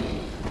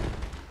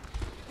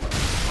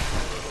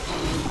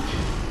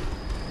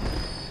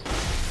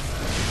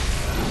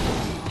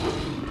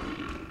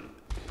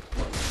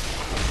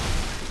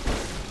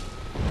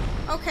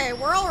 Okay,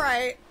 we're all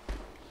right.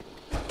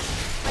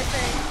 I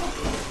think.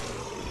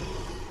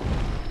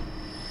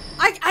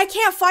 I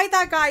can't fight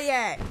that guy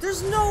yet.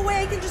 There's no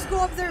way I can just go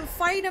up there and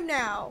fight him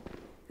now.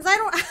 Because I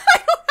don't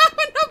have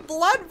enough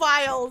blood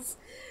vials.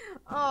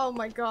 Oh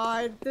my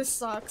god, this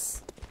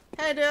sucks.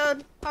 Hey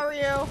dude, how are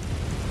you?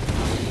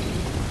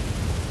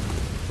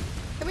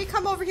 Can we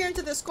come over here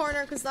into this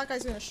corner? Because that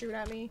guy's gonna shoot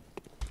at me.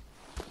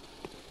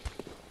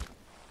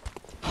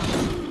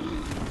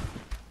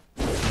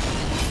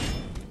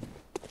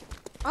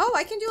 Oh,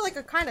 I can do like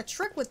a kind of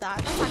trick with that.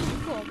 That's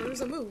actually cool.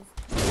 There's a move.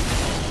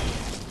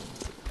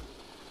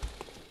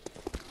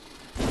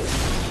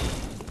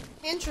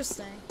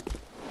 Interesting.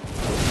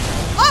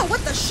 Oh, what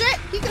the shit?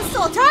 He can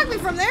still attack me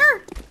from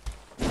there?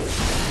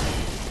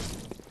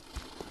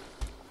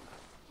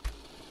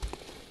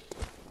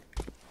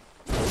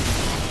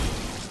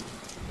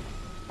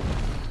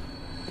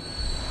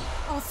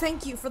 Oh,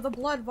 thank you for the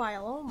blood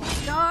vial. Oh my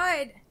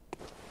god.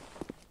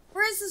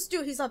 Where is this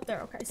dude? He's up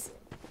there. Okay, I see him.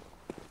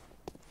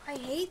 I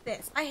hate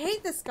this. I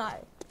hate this guy.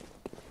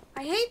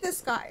 I hate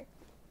this guy.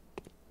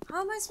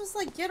 How am I supposed to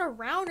like get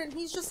around and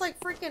he's just like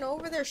freaking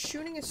over there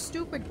shooting his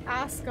stupid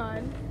ass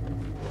gun?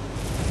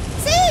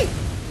 See?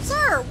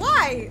 Sir,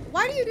 why?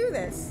 Why do you do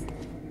this?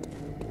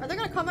 Are they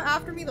gonna come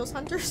after me, those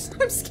hunters?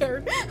 I'm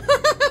scared.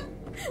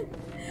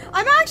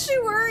 I'm actually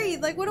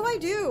worried. Like, what do I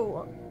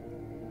do?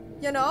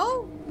 You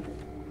know?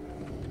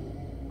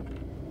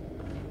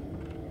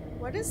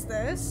 What is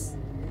this?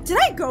 Did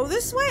I go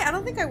this way? I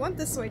don't think I went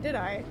this way, did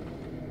I?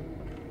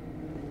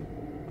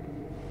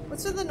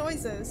 What's with the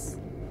noises?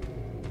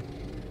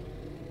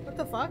 What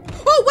the fuck?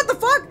 Oh, what the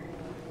fuck?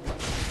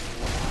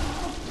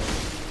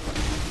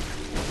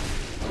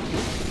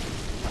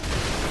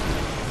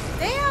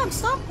 Damn,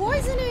 stop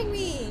poisoning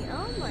me!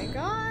 Oh my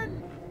god.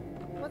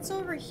 What's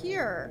over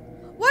here?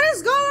 What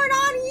is going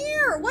on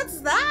here? What's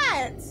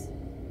that?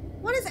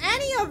 What is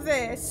any of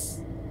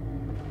this?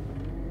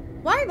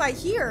 Why am I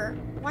here?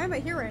 Why am I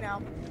here right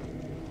now?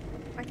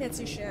 I can't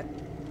see shit.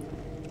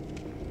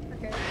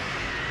 Okay.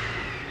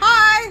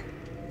 Hi!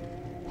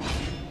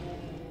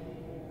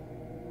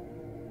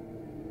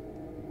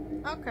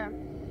 Okay.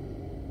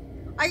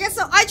 I guess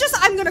so.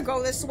 I'm gonna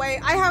go this way.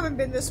 I haven't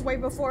been this way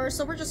before,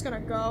 so we're just gonna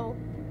go.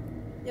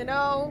 You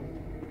know?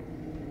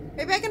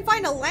 Maybe I can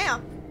find a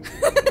lamp.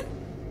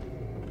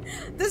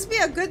 This would be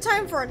a good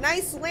time for a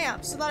nice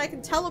lamp so that I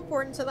can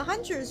teleport into the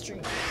hunter's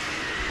dream.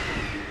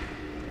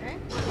 Okay.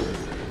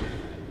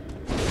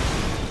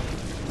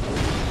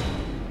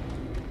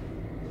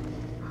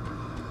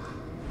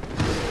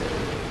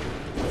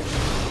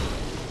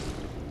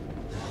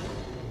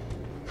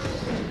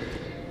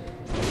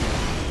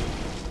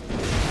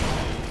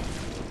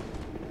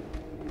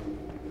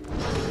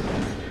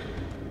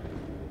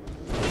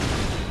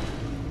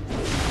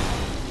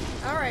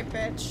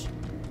 Bitch.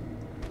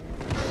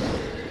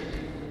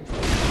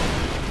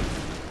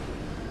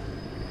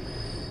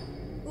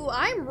 Ooh,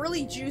 I'm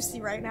really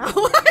juicy right now.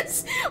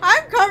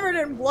 I'm covered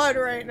in blood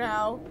right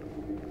now.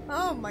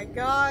 Oh my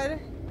god.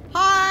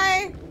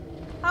 Hi!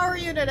 How are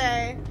you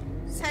today?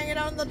 Just hanging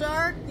out in the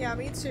dark? Yeah,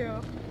 me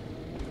too.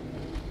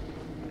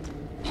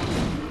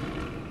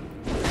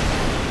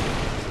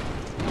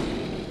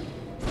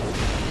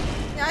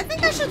 Yeah, I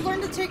think I should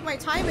learn to take my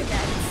time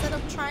again instead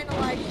of trying to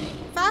like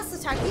fast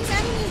attack. These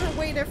enemies are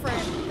way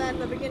different than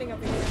the beginning of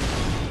the game.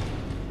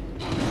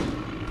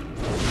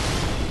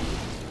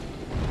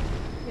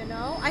 You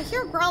know? I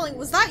hear growling.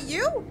 Was that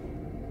you?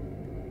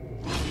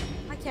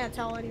 I can't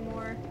tell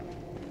anymore.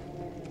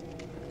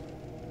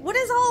 What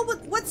is all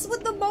with what's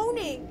with the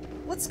moaning?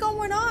 What's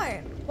going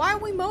on? Why are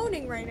we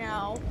moaning right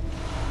now?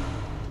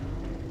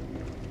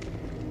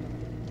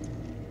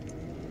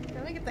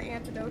 Let me get the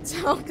antidotes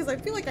out because I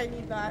feel like I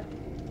need that.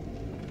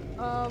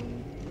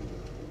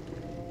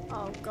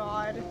 Oh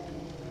god.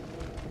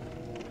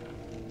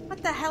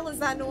 What the hell is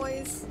that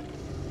noise?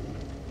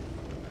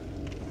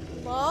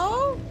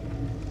 Hello?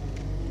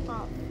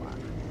 Oh, fuck.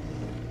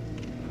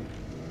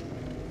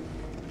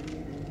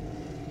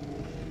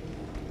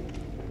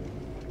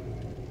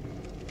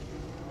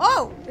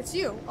 Oh! It's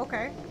you.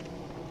 Okay.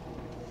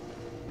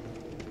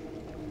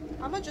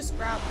 I'm gonna just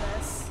grab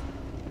this.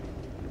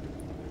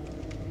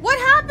 What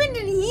happened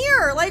in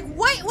here? Like,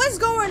 what's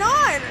going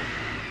on?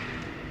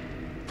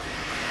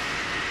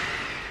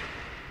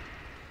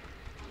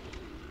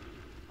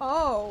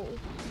 Oh.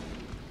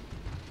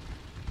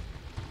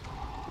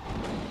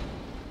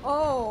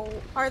 Oh.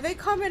 Are they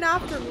coming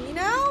after me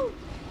now?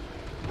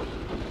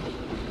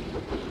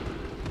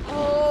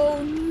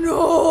 Oh,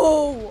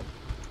 no!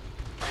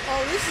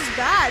 Oh, this is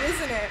bad,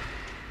 isn't it?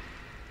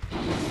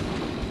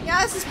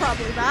 Yeah, this is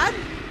probably bad.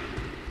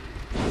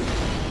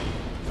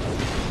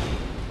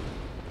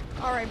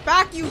 Alright,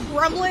 back you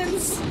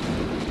gremlins!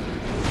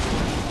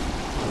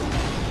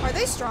 Are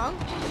they strong?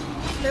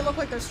 They look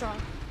like they're strong.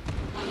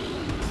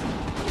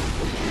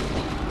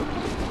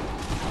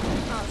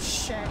 Oh,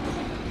 shit.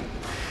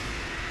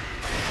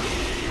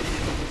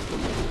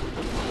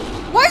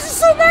 Why is there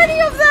so many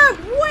of them?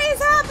 What is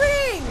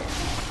happening?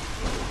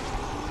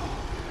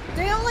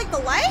 They don't like the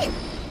light?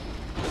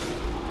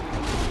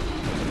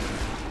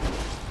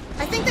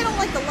 I think they don't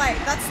like the light.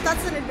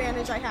 That's an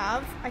advantage I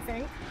have, I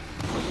think.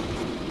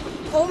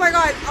 Oh my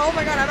god,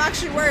 I'm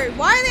actually worried.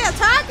 Why are they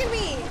attacking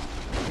me?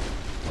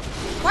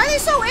 Why are they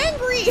so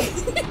angry?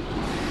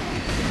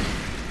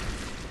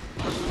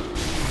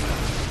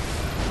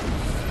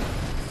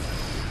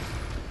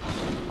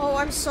 Oh,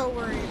 I'm so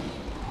worried.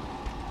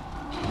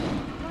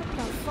 What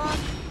the fuck?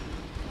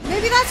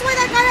 Maybe that's why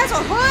that guy has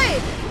a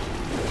hood!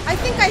 I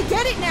think I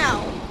get it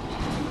now.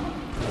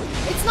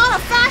 It's not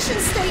a fashion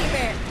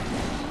statement.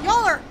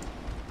 Y'all are...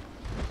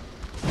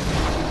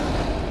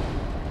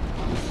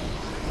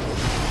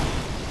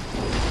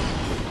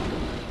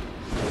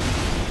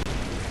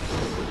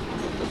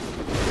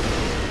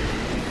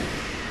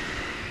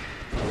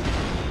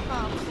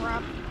 Oh,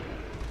 crap.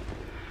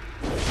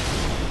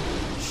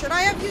 Should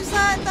I have used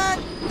that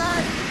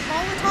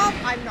Molotov?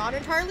 I'm not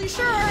entirely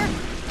sure.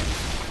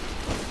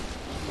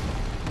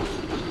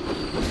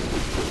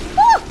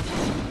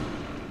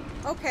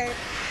 Okay,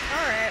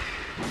 alright.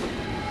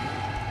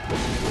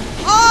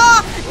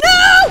 Oh,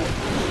 no!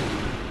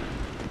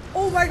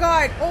 Oh my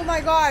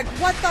god,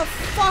 what the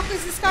fuck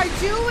is this guy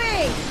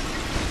doing?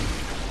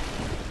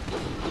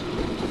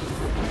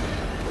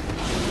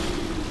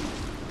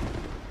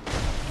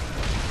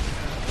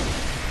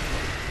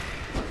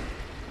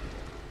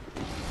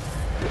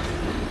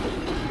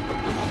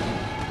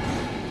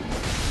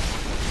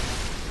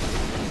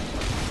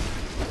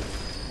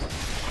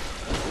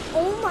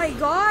 Oh my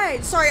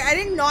god! Sorry, I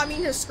did not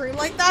mean to scream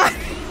like that.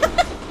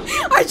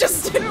 I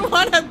just didn't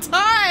want to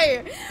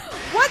die!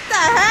 What the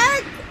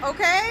heck?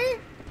 Okay?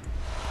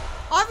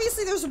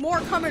 Obviously there's more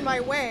coming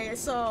my way,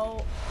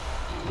 so...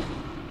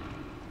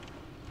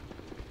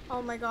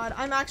 Oh my god,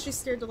 I'm actually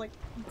scared to, like,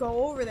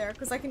 go over there,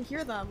 because I can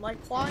hear them,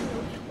 like, clawing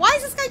me. Why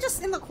is this guy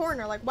just in the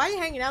corner? Like, why are you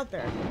hanging out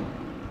there?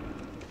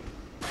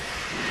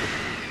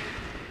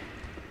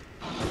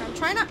 Okay, I'm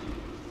trying to...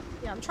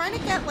 Yeah, I'm trying to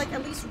get, like,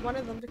 at least one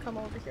of them to come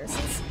over here.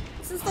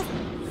 Since the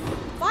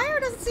fire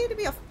doesn't seem to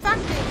be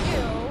affecting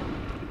you.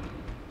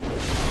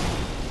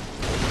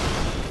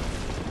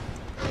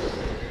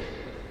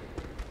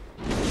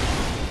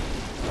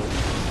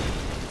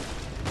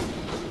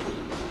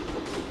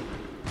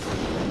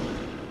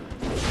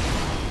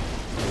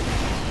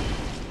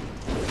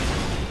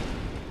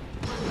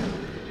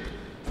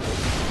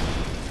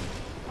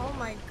 Oh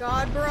my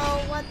god, bro.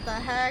 What the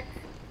heck?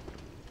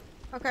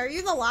 Okay, are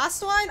you the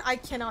last one? I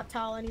cannot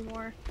tell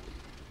anymore.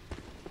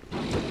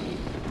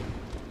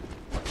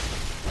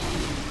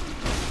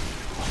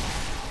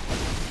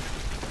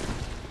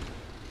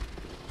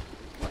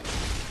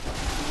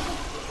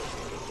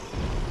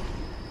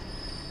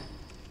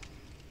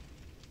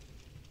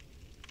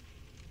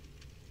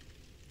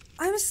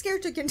 I'm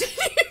scared to continue.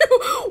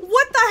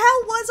 What the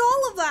hell was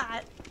all of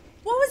that?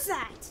 What was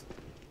that?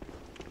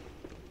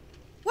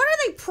 What are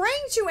they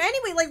praying to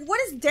anyway? Like, what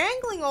is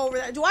dangling over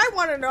there? Do I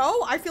want to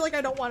know? I feel like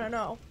I don't want to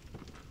know.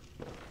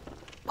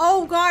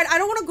 Oh god, I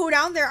don't want to go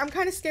down there. I'm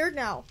kind of scared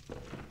now.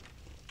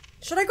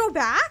 Should I go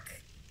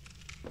back?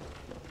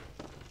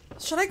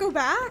 Should I go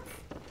back?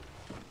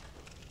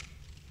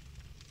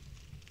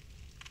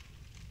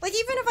 Like,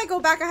 even if I go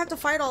back, I have to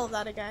fight all of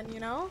that again, you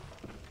know?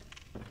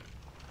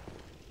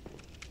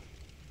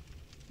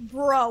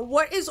 Bro,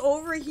 what is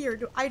over here?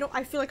 I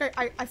feel like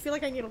I feel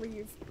like I need to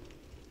leave.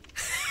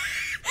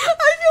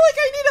 I feel like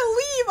I need to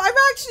leave. I'm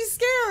actually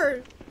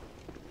scared.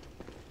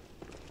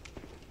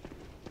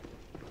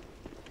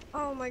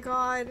 Oh my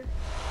god.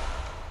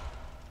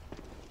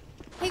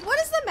 Hey, what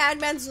is the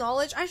madman's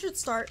knowledge? I should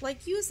start,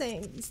 like,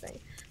 using these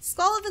things.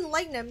 Skull of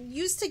Enlightenment,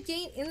 used to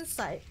gain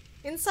insight.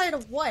 Insight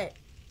of what?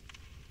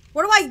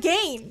 What do I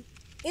gain?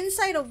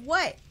 Insight of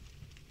what?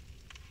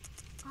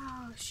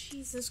 Oh,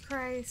 Jesus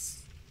Christ.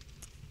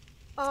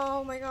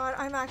 Oh my god,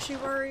 I'm actually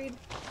worried.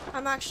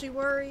 I'm actually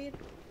worried.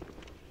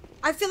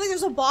 I feel like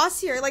there's a boss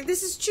here. Like,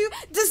 this is too-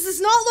 Does this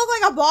not look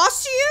like a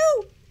boss to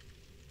you?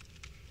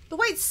 The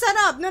way it's set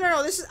up.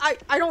 No. This is-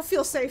 I don't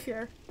feel safe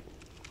here.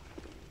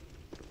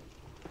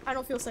 I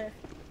don't feel safe.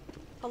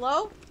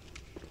 Hello?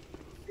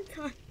 Oh my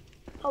god.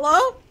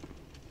 Hello?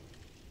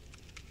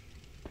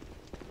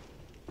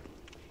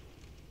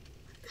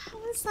 What the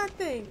hell is that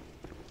thing?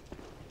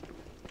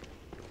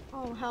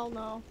 Oh, hell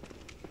no.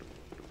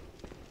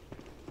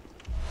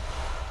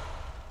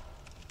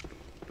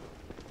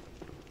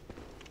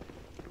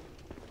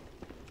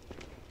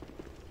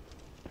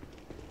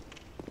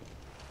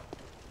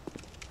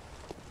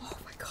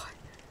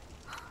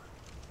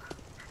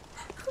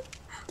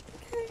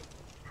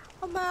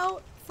 I'm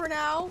out for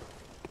now.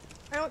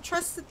 I don't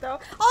trust it though.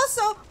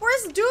 Also,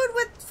 where's the dude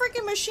with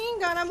freaking machine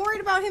gun? I'm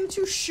worried about him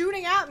too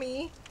shooting at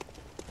me.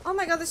 Oh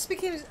my god, this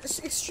became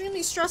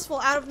extremely stressful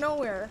out of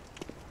nowhere.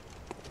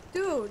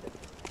 Dude.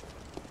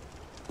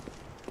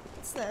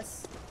 What's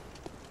this?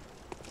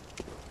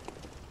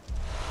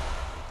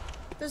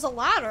 There's a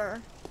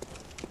ladder.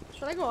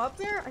 Should I go up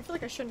there? I feel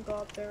like I shouldn't go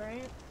up there,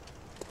 right?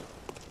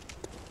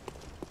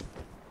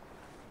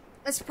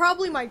 It's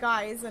probably my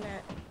guy, isn't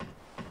it?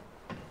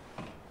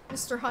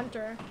 Mr.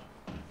 Hunter.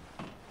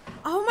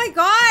 Oh my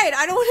god!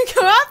 I don't want to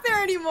go up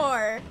there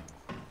anymore!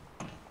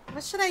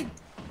 What should I...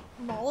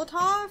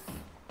 Molotov?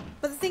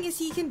 But the thing is,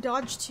 he can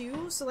dodge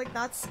too, so like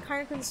that's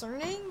kind of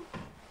concerning.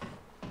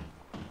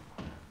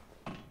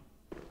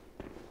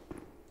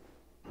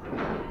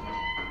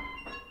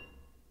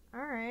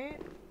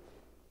 Alright.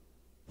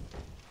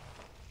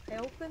 I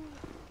open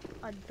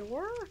a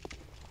door?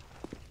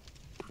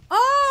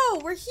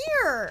 Oh! We're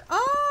here!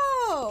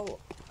 Oh!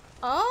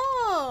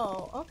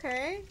 Oh,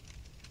 okay.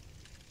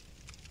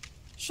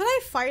 Should I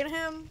fight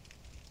him?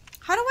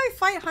 How do I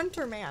fight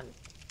Hunter Man?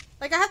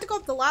 Like, I have to go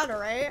up the ladder,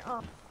 right?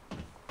 Oh.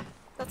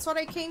 That's what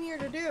I came here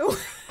to do.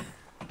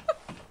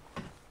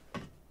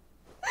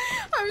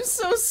 I'm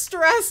so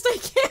stressed, I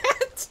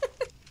can't.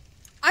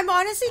 I'm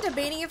honestly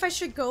debating if I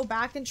should go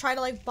back and try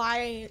to, like,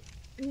 buy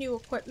new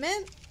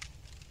equipment.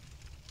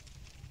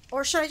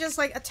 Or should I just,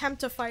 like,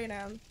 attempt to fight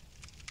him?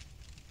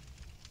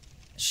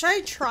 Should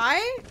I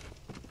try?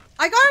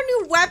 I got a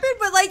new weapon,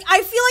 but like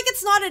I feel like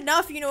it's not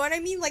enough, you know what I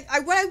mean? Like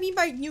what I mean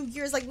by new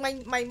gear is like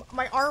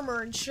my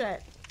armor and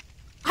shit.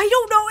 I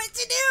don't know what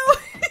to do.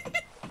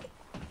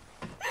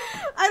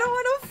 I don't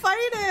want to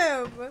fight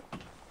him.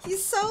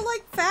 He's so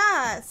like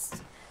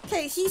fast.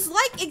 Okay, he's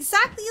like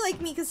exactly like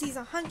me because he's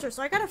a hunter,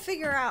 so I gotta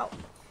figure out.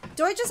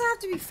 Do I just have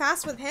to be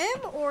fast with him,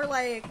 or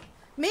like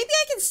maybe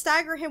I can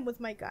stagger him with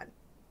my gun?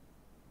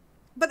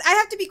 But I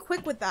have to be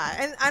quick with that,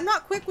 and I'm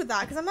not quick with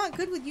that because I'm not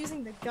good with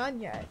using the gun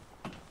yet.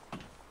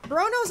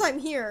 Bro knows I'm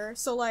here,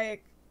 so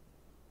like,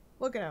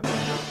 look at him.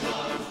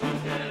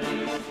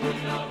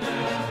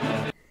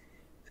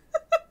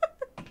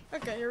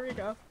 Okay, here we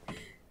go.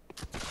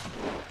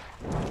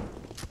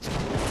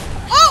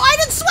 Oh, I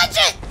didn't switch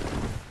it!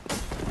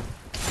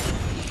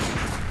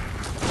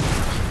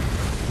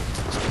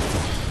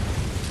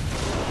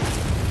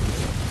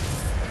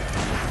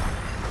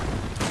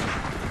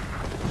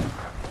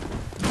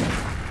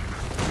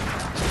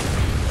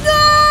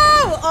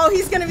 No! Oh,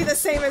 he's gonna be the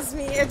same as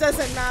me. It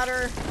doesn't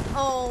matter.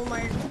 Oh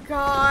my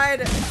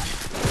god.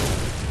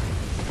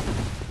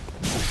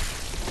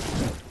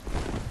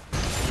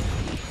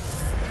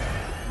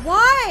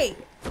 Why?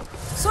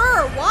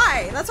 Sir,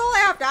 why? That's all I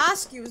have to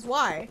ask you is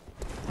why.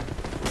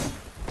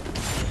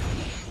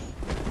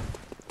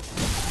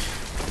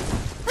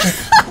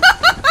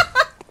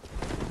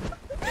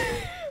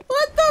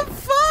 What the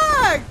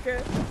fuck?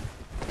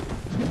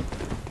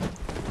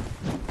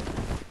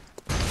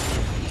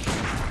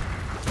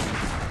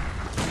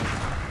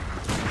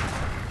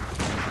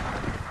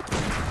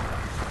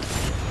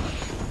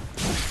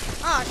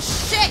 Oh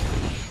shit!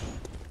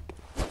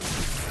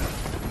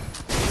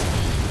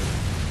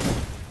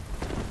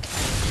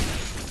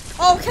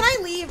 Oh, can I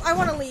leave? I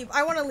wanna leave.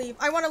 I wanna leave.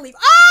 I wanna leave.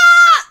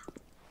 Ah!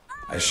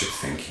 I should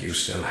think you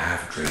still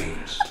have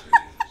dreams.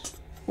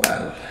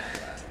 Well,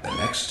 the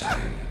next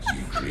time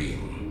you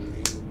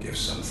dream, give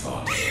some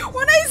thought.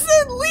 When I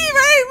said leave,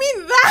 I didn't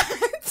mean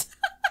that!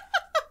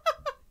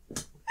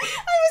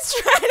 I was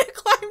trying to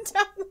climb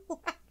down the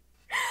ladder.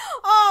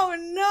 Oh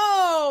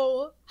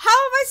no! How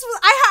am I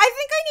supposed- I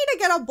think I need to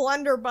get a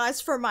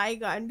blunderbuss for my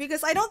gun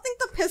because I don't think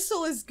the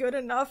pistol is good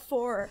enough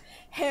for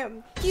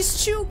him.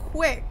 He's too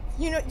quick.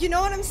 You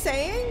know what I'm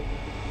saying?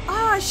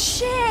 Ah,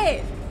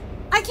 shit!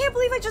 I can't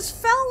believe I just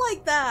fell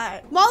like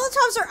that.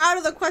 Molotovs are out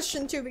of the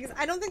question too because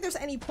I don't think there's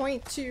any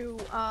point to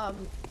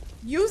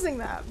using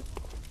them.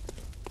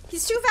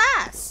 He's too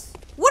fast.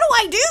 What do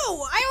I do?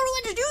 I don't know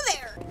what to do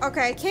there.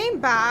 Okay, I came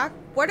back.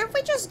 What if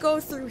we just go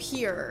through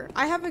here?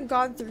 I haven't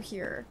gone through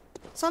here.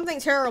 Something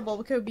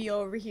terrible could be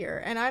over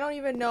here, and I don't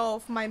even know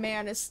if my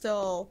man is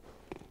still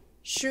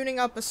shooting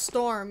up a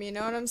storm, you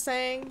know what I'm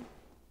saying?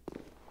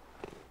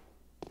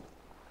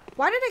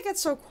 Why did it get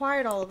so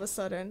quiet all of a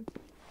sudden?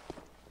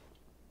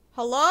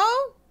 Hello?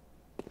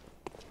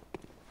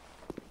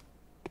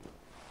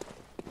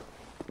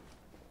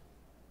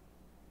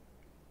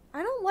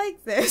 I don't don't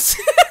like this.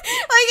 Like,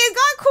 it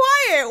got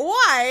quiet.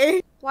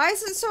 Why? Why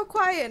is it so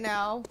quiet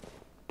now?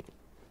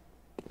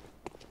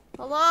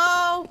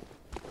 Hello?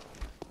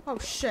 Oh,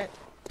 shit.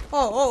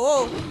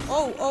 Oh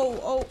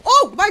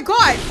my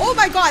god! Oh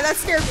my god, that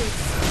scared me.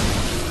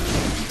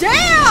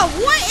 Damn!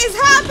 What is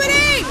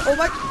happening? Oh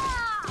my...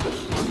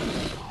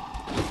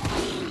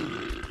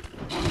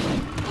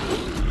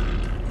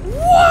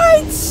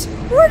 What?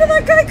 Where did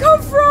that guy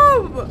come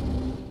from?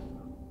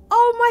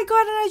 Oh my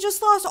god, and I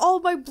just lost all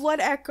my blood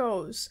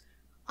echoes.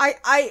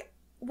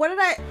 What did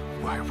I...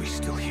 Why are we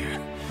still here?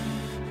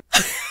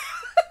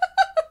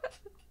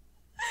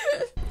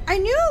 I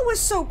knew it was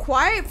so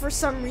quiet for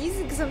some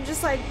reason, because I'm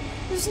just like,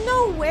 there's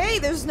no way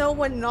there's no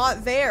one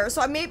not there.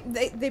 So I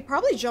they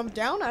probably jumped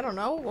down. I don't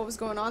know what was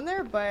going on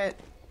there, but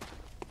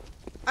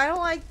I don't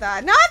like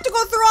that. Now I have to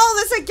go through all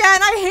this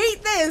again. I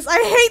hate this.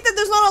 I hate that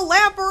there's not a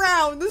lamp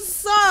around. This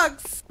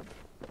sucks.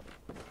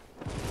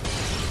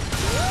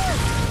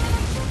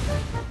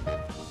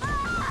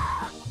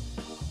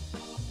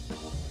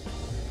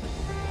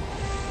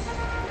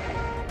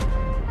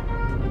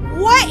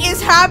 What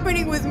is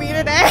happening with me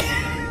today?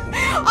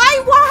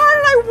 How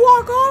did I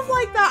walk off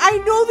like that? I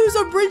know there's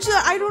a bridge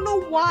that I don't know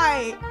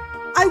why.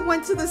 I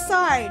went to the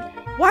side.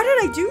 Why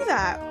did I do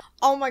that?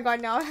 Oh my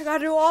god, now I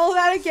gotta do all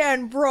that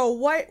again, bro.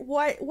 What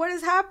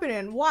is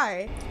happening?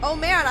 Why? Oh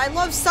man, I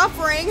love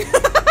suffering.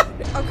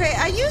 Okay,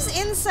 I use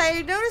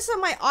insight. Notice that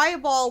my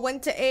eyeball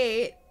went to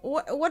 8.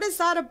 What is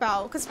that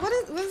about? Because what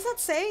does that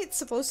say it's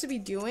supposed to be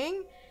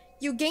doing?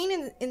 You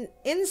gain in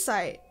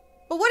insight.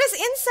 But what does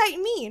insight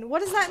mean?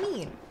 What does that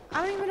mean?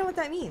 I don't even know what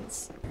that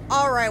means.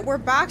 Alright, we're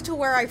back to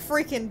where I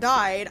freaking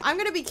died. I'm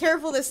gonna be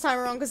careful this time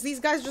around because these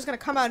guys are just gonna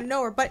come out of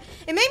nowhere. But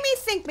it made me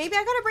think maybe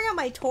I gotta bring out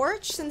my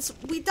torch since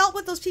we dealt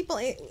with those people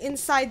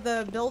inside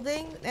the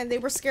building and they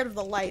were scared of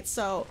the light.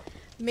 So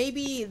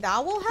maybe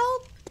that will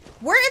help?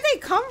 Where did they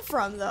come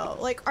from though?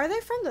 Like, are they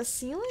from the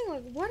ceiling?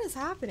 Like, what is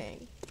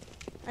happening?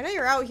 I know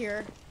you're out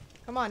here.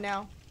 Come on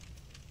now.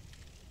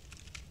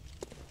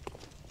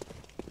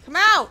 Come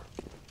out!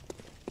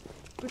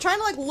 I'm trying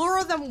to like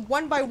lure them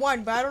one by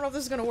one, but I don't know if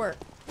this is gonna work.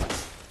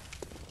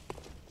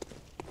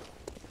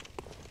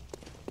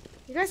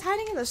 You guys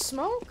hiding in the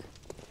smoke?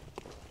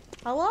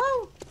 Hello?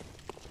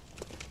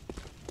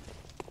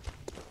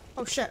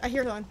 Oh shit, I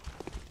hear one.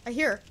 I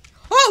hear.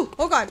 Oh!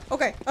 Oh god,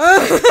 okay.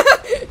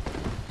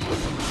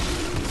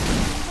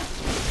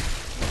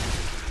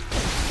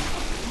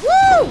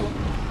 Woo!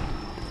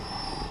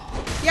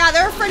 Yeah,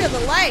 they're afraid of the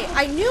light.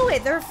 I knew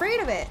it, they're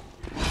afraid of it.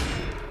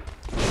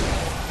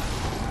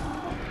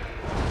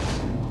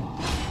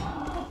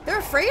 They're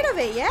afraid of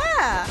it,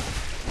 yeah.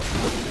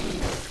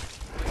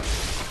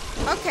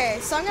 Okay,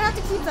 so I'm gonna have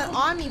to keep that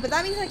on me, but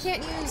that means I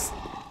can't use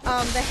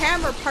the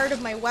hammer part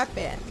of my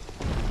weapon.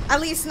 At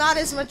least not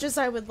as much as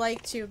I would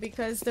like to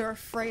because they're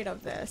afraid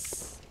of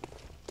this.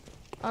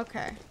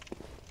 Okay.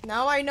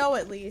 Now I know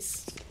at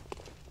least.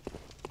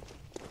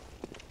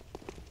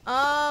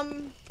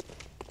 I'm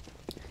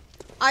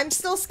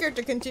still scared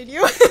to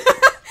continue.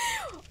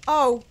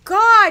 Oh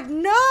god,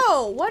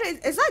 no! What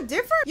is that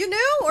different? You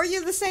new? Or are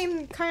you the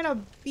same kind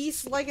of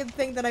beast-legged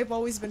thing that I've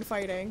always been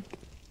fighting?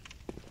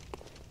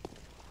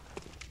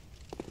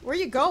 Where are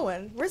you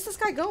going? Where's this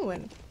guy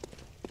going?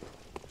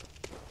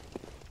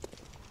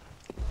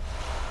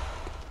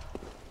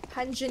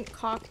 Pungent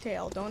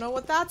cocktail. Don't know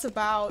what that's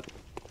about.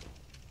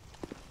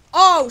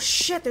 Oh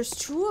shit, there's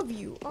 2 of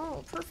you.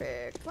 Oh,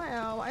 perfect.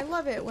 Wow, I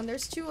love it when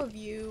there's 2 of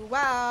you.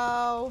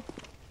 Wow.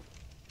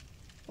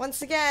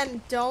 Once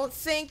again, don't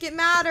think it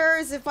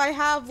matters if I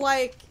have,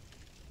 like...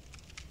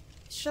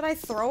 Should I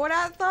throw it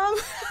at them?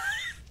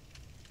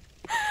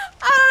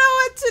 I don't know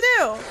what to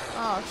do.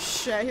 Oh,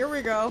 shit. Here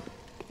we go.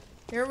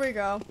 Here we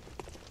go.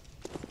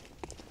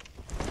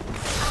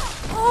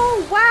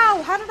 Oh,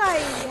 wow! How did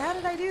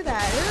I do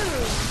that?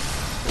 Ooh.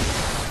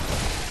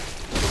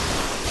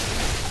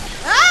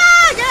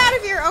 Ah! Get out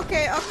of here!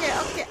 Okay.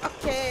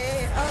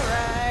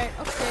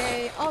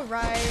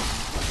 Alright.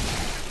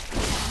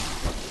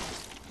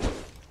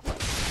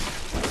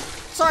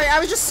 Sorry, I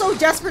was just so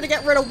desperate to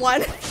get rid of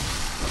one.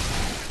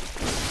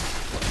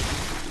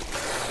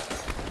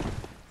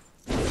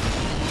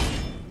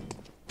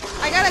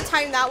 I gotta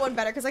time that one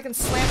better because I can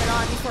slam it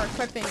on before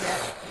equipping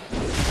it.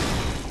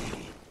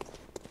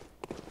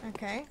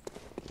 Okay.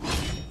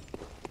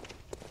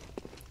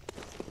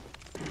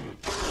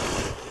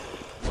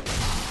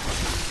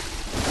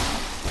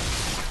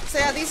 So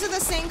yeah, these are the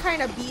same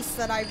kind of beasts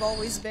that I've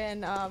always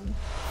been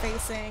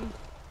facing.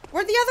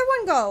 Where'd the other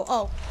one go?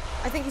 Oh,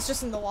 I think he's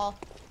just in the wall.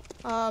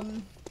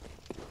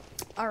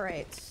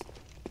 Alright.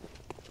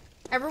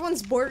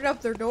 Everyone's boarded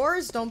up their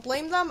doors. Don't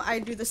blame them. I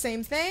do the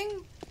same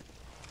thing.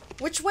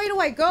 Which way do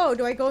I go?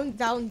 Do I go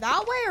down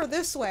that way or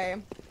this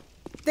way?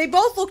 They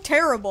both look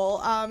terrible.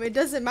 It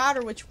doesn't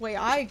matter which way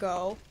I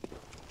go.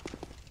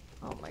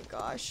 Oh my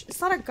gosh. Is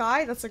that a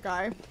guy? That's a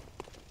guy.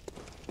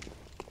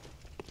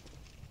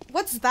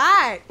 What's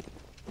that?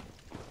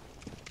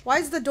 Why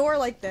is the door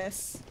like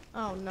this?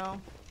 Oh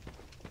no.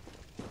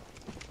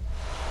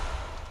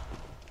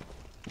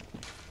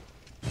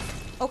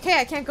 Okay,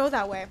 I can't go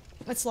that way.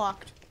 It's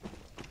locked.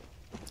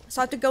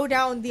 So I have to go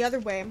down the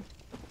other way.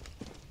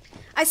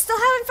 I still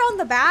haven't found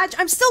the badge.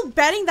 I'm still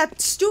betting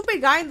that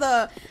stupid guy in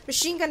the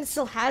machine gun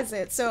still has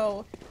it.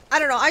 So, I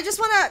don't know. I just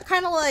want to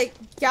kind of like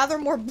gather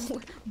more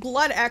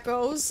blood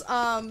echoes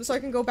so I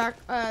can go back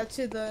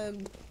to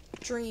the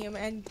dream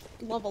and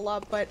level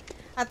up. But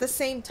at the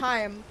same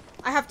time,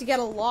 I have to get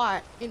a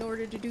lot in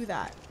order to do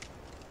that.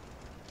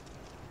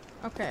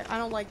 Okay, I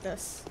don't like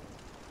this.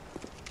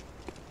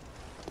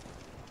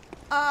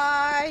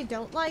 I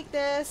don't like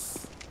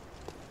this.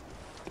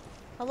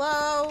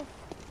 Hello?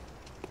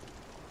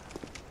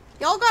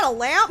 Y'all got a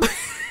lamp?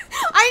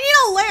 I need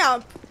a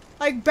lamp!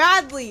 Like,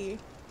 badly.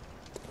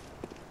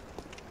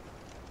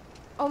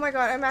 Oh my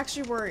god, I'm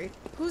actually worried.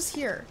 Who's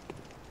here?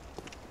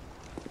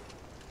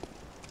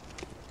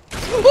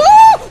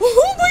 Oh!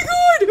 Oh my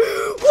god!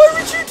 Why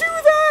would you do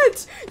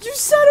that? You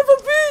son of a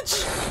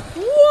bitch!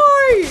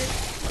 Why?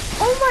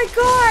 Oh my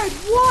god!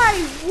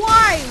 Why?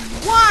 Why?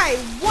 Why?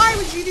 Why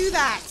would you do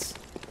that?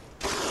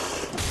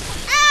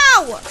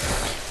 Ow!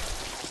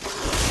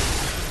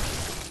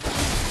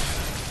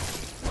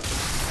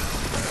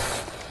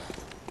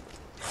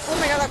 Oh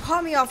my god, that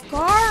caught me off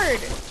guard!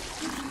 You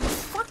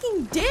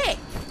fucking dick!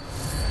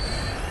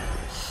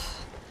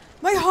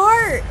 My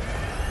heart!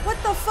 What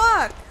the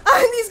fuck?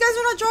 These guys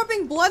are not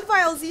dropping blood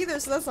vials either,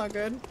 so that's not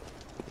good.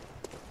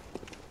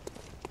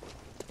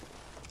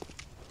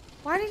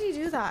 Why did he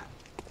do that?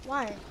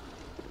 Why?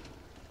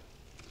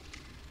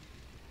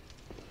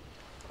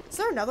 Is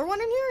there another one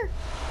in here?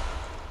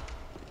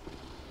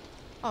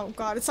 Oh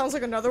god, it sounds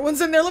like another one's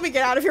in there. Let me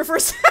get out of here for a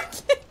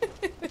second.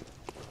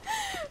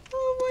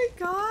 Oh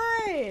my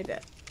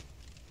god.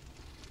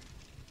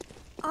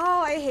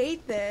 Oh, I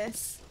hate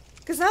this.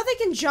 Because now they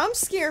can jump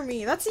scare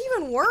me. That's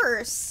even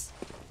worse.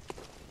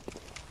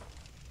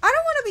 I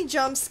don't want to be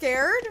jump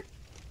scared.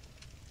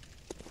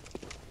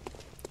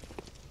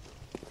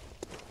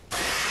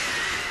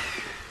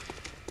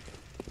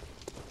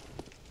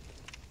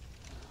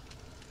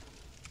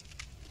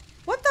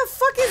 What the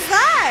fuck is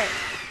that?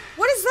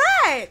 What is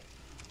that?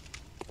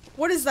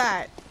 What is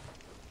that?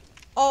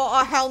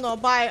 Oh, hell no.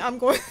 Bye. I'm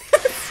going.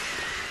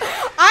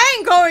 I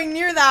ain't going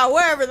near that,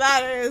 wherever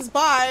that is.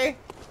 Bye.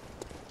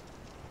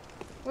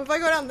 What if I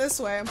go down this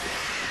way?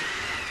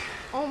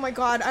 Oh my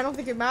god, I don't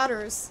think it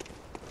matters.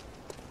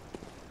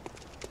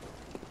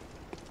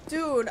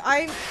 Dude,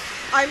 I'm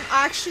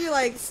actually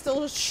like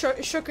still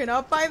shooken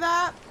up by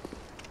that.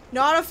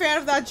 Not a fan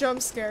of that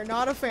jump scare.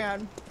 Not a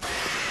fan.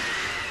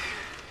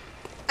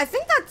 I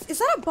think that's... Is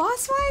that a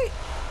boss fight?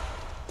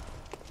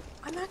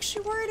 I'm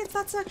actually worried if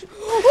that's actually...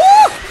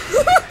 Oh!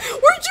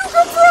 Where'd you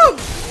come from?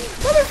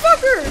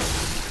 Motherfucker!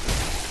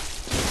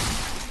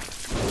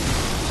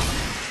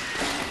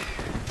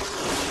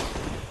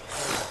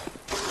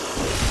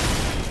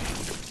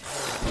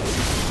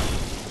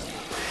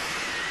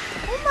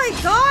 Oh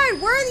my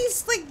god, where are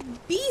these, like,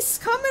 beasts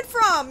coming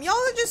from? Y'all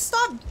just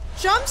stop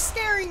jump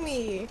scaring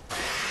me.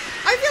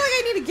 I feel like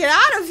I need to get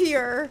out of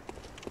here.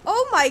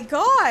 Oh my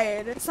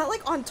god. Is that,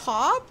 like, on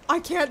top? I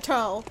can't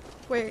tell.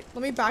 Wait,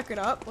 let me back it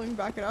up. Let me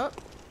back it up.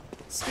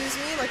 Excuse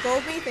me, let go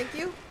of me, thank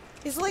you.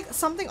 Is there, like,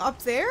 something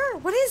up there?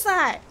 What is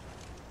that?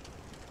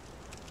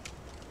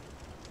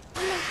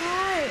 Oh my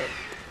god.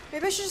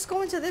 Maybe I should just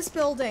go into this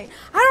building.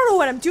 I don't know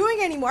what I'm doing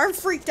anymore. I'm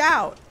freaked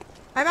out.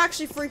 I'm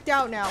actually freaked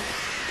out now.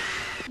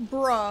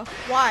 Bruh,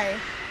 why?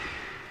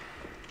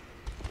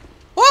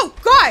 Oh,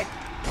 God!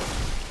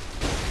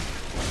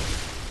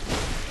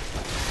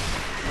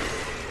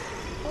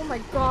 Oh my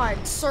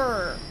god,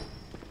 sir.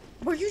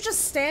 Were you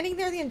just standing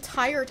there the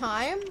entire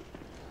time?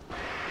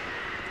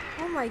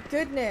 Oh my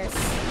goodness.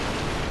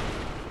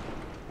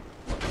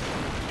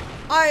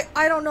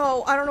 I don't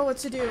know. I don't know what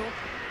to do.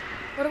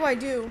 What do I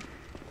do?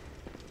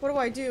 What do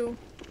I do?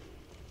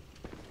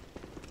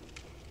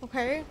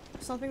 Okay,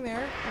 there's nothing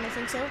there. I don't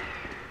think so.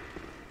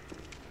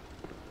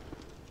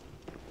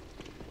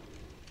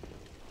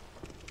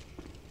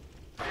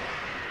 I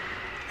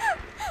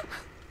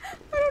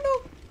don't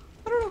know.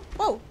 I don't know.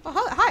 Oh,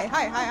 hi,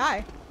 hi, hi,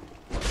 hi.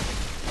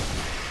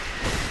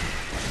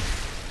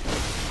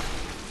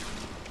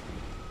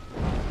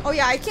 Oh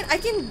yeah, I think I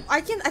can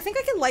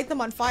light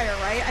them on fire,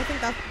 right? I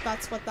think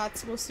that's what that's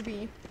supposed to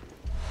be.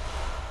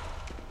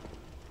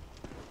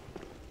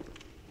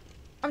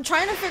 I'm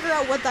trying to figure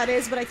out what that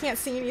is, but I can't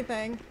see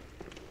anything.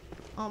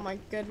 Oh my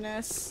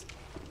goodness.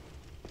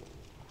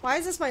 Why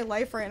is this my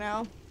life right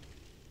now?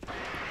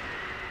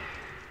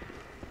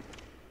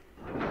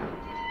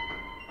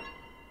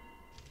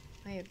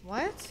 Wait,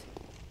 what?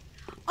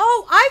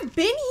 Oh, I've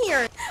been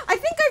here! I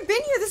think I've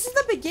been here! This is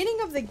the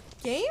beginning of the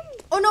game?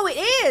 Oh no, it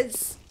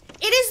is!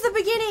 It is the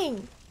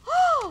beginning!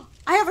 Oh,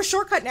 I have a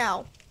shortcut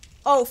now.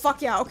 Oh,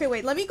 fuck yeah. Okay,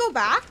 wait, let me go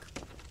back.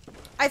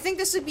 I think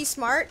this would be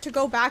smart to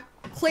go back,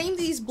 claim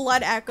these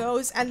blood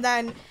echoes, and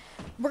then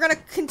we're gonna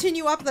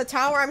continue up the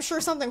tower. I'm sure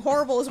something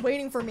horrible is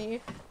waiting for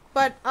me.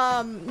 But,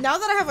 now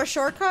that I have a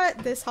shortcut,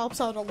 this helps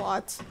out a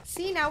lot.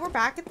 See, now we're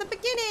back at the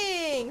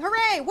beginning!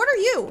 Hooray! What are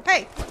you?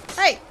 Hey!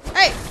 Hey!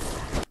 Hey!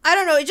 I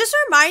don't know, it just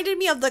reminded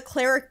me of the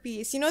cleric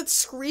beast. You know, the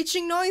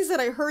screeching noise that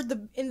I heard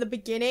in the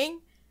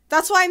beginning?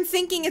 That's why I'm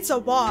thinking it's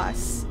a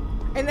boss.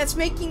 And that's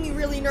making me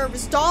really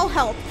nervous. Doll,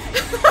 help!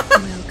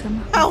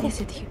 Welcome. Help. What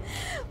is it here?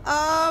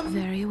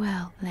 Very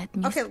well. Let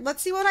me. Okay,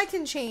 let's see what I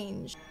can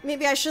change.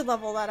 Maybe I should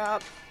level that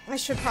up. I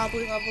should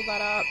probably level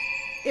that up.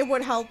 It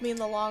would help me in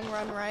the long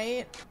run,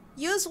 right?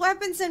 Use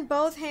weapons in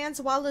both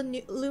hands while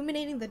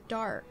illuminating the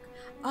dark.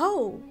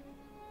 Oh,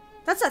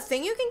 that's a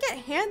thing you can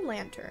get. Hand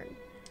lantern.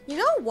 You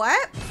know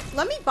what?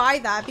 Let me buy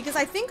that because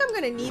I think I'm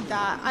gonna need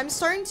that. I'm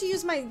starting to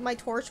use my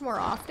torch more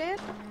often.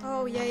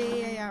 Oh,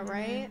 yeah,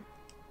 right?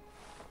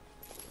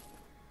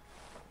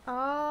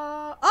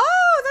 Oh,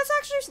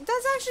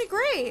 that's actually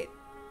great.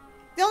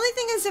 The only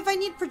thing is if I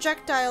need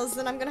projectiles,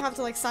 then I'm gonna have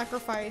to like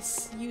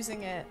sacrifice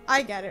using it.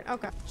 I get it.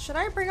 Okay. Should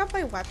I bring up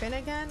my weapon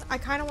again? I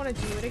kind of want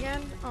to do it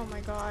again. Oh my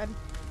god.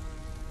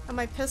 And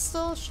my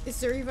pistol? Is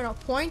there even a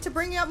point to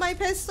bringing up my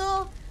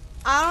pistol?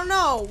 I don't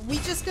know. We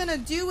just gonna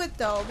do it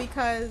though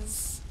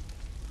because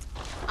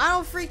I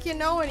don't freaking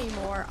know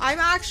anymore. I'm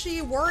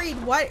actually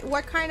worried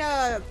what kind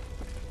of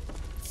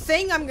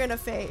thing I'm gonna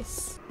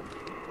face.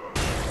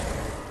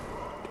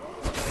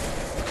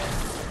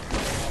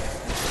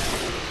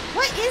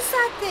 What is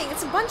that thing?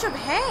 It's a bunch of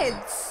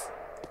heads.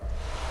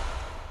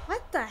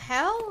 What the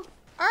hell?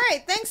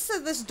 Alright, thanks to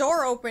this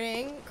door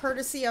opening,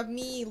 courtesy of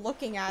me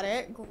looking at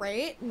it.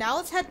 Great. Now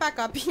let's head back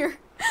up here.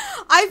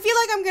 I feel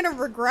like I'm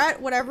gonna regret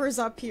whatever's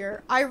up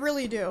here. I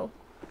really do.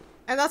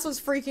 And that's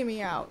what's freaking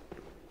me out.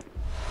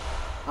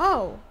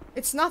 Oh,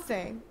 it's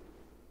nothing.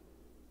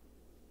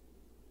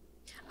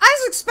 I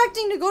was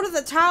expecting to go to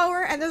the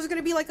tower and there's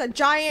gonna be like a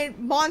giant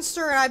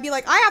monster and I'd be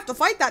like, I have to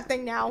fight that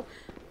thing now.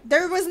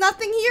 There was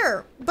nothing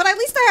here, but at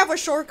least I have a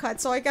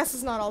shortcut, so I guess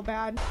it's not all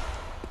bad.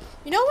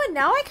 You know what,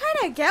 now I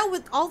kind of get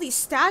what all these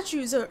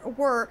statues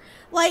were.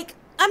 Like,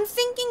 I'm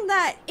thinking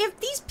that if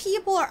these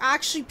people are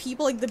actually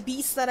people, like the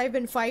beasts that I've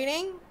been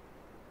fighting,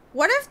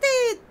 what if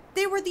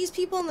they were these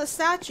people in the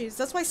statues?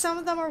 That's why some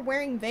of them are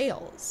wearing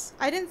veils.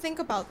 I didn't think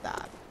about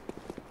that.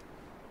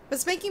 But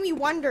it's making me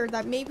wonder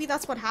that maybe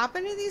that's what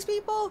happened to these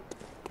people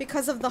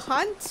because of the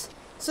hunt.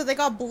 So they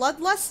got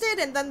bloodlusted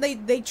and then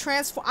they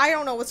transform. I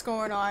don't know what's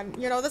going on.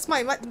 You know, that's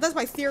my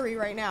theory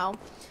right now.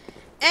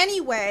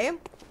 Anyway,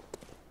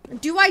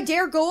 do I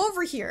dare go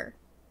over here?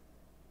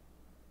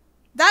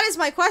 That is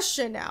my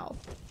question now.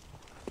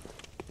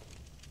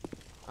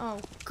 Oh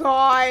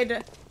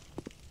god.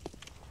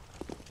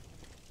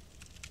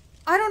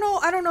 I don't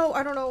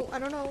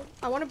know.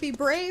 I want to be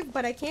brave,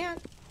 but I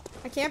can't.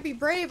 I can't be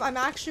brave. I'm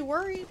actually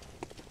worried.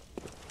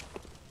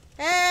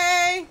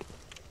 Hey!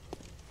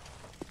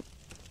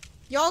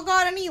 Y'all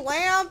got any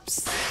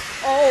lamps?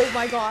 Oh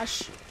my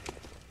gosh.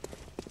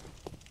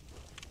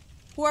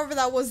 Whoever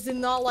that was did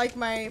not like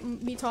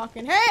me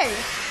talking. Hey!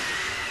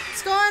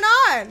 What's going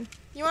on?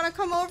 You wanna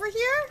come over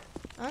here?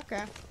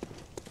 Okay.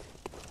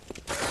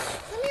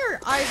 Maybe your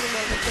eyes are a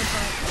little bit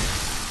different.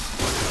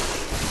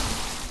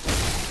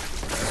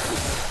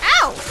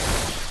 Ow!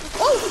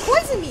 Oh, he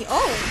poisoned me!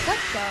 Oh, what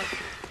the?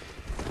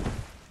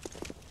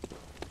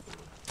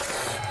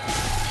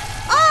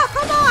 Oh,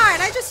 come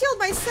on! I just healed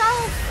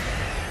myself!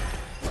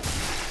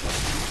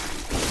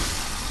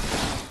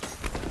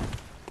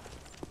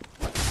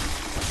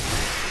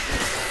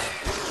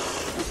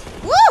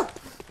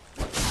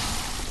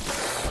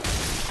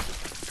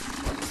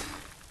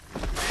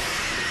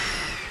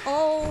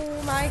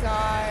 Oh my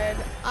god,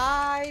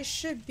 I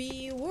should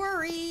be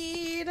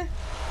worried.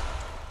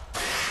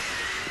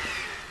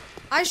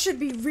 I should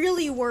be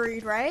really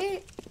worried,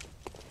 right?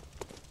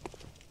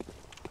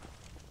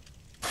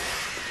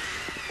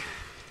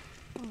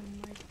 Oh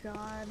my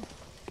god.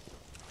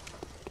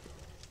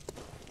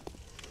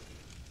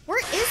 Where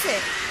is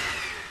it?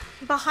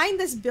 Behind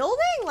this building?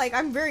 Like,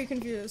 I'm very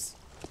confused.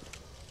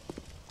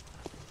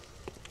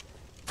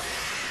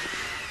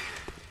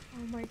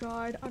 Oh my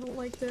god, I don't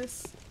like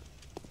this.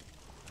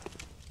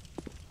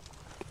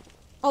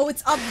 Oh,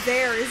 it's up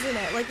there, isn't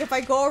it? Like, if I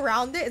go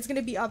around it, it's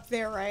gonna be up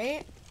there,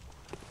 right?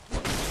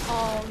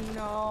 Oh,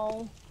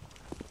 no.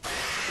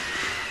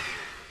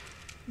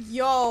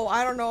 Yo,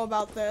 I don't know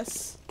about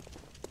this.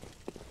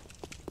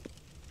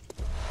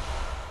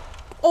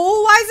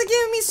 Oh, why is it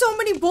giving me so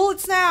many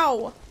bullets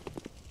now?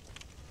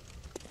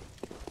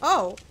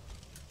 Oh.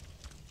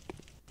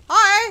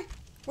 Hi!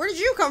 Where did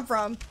you come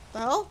from? The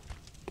hell?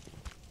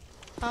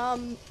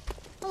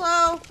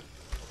 Hello?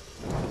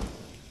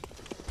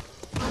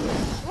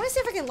 I want to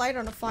see if I can light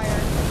on a fire.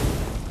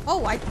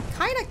 Oh, I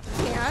kind of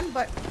can,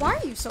 but why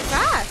are you so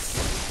fast?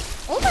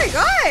 Oh my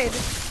god!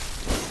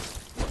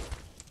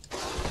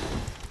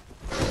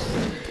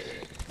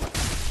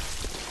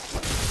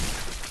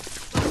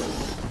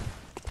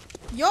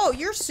 Yo,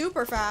 you're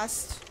super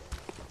fast.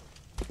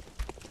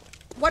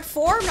 What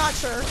for? Not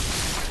sure.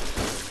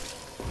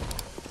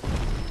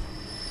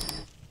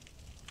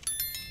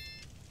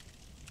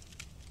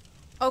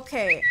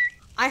 Okay.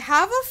 I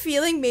have a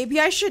feeling maybe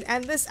I should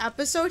end this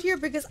episode here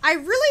because I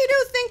really do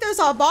think there's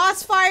a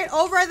boss fight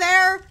over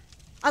there.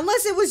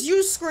 Unless it was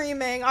you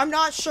screaming, I'm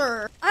not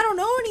sure. I don't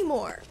know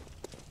anymore.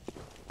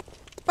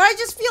 but I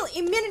just feel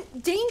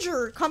imminent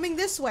danger coming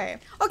this way.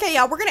 Okay,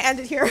 yeah, we're gonna end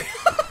it here.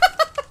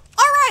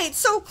 Alright,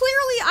 so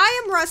clearly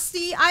I am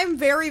rusty. I'm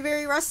very,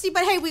 very rusty,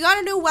 but hey, we got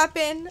a new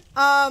weapon.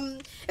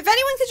 If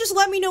anyone could just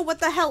let me know what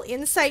the hell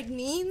insight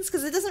means,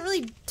 because it doesn't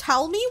really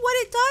tell me what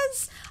it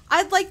does,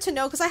 I'd like to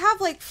know, because I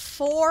have like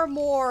 4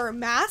 more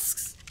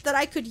masks that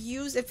I could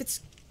use if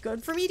it's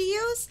good for me to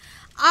use.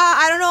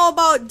 I don't know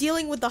about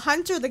dealing with the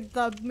hunter,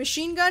 the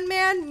machine gun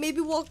man.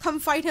 Maybe we'll come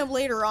fight him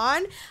later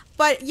on.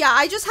 But yeah,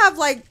 I just have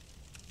like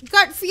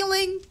gut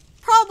feeling.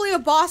 Probably a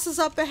boss is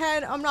up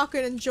ahead. I'm not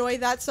going to enjoy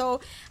that.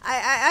 So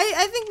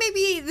I think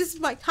maybe this is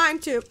my time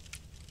to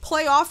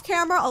play off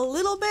camera a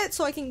little bit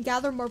so I can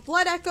gather more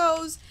blood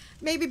echoes.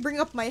 Maybe bring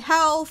up my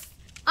health.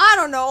 I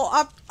don't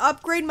know,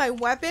 upgrade my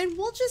weapon.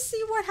 We'll just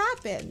see what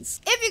happens.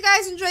 If you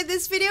guys enjoyed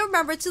this video,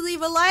 remember to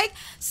leave a like,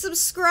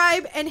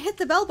 subscribe, and hit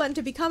the bell button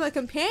to become a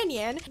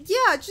companion.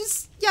 Yeah,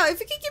 if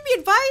you could give me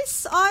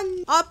advice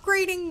on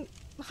upgrading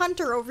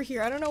Hunter over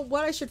here. I don't know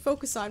what I should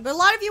focus on, but a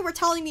lot of you were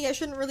telling me I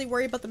shouldn't really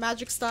worry about the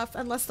magic stuff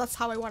unless that's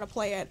how I want to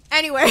play it.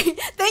 Anyway,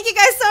 thank you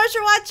guys so much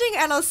for watching,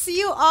 and I'll see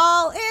you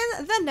all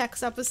in the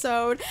next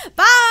episode.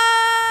 Bye!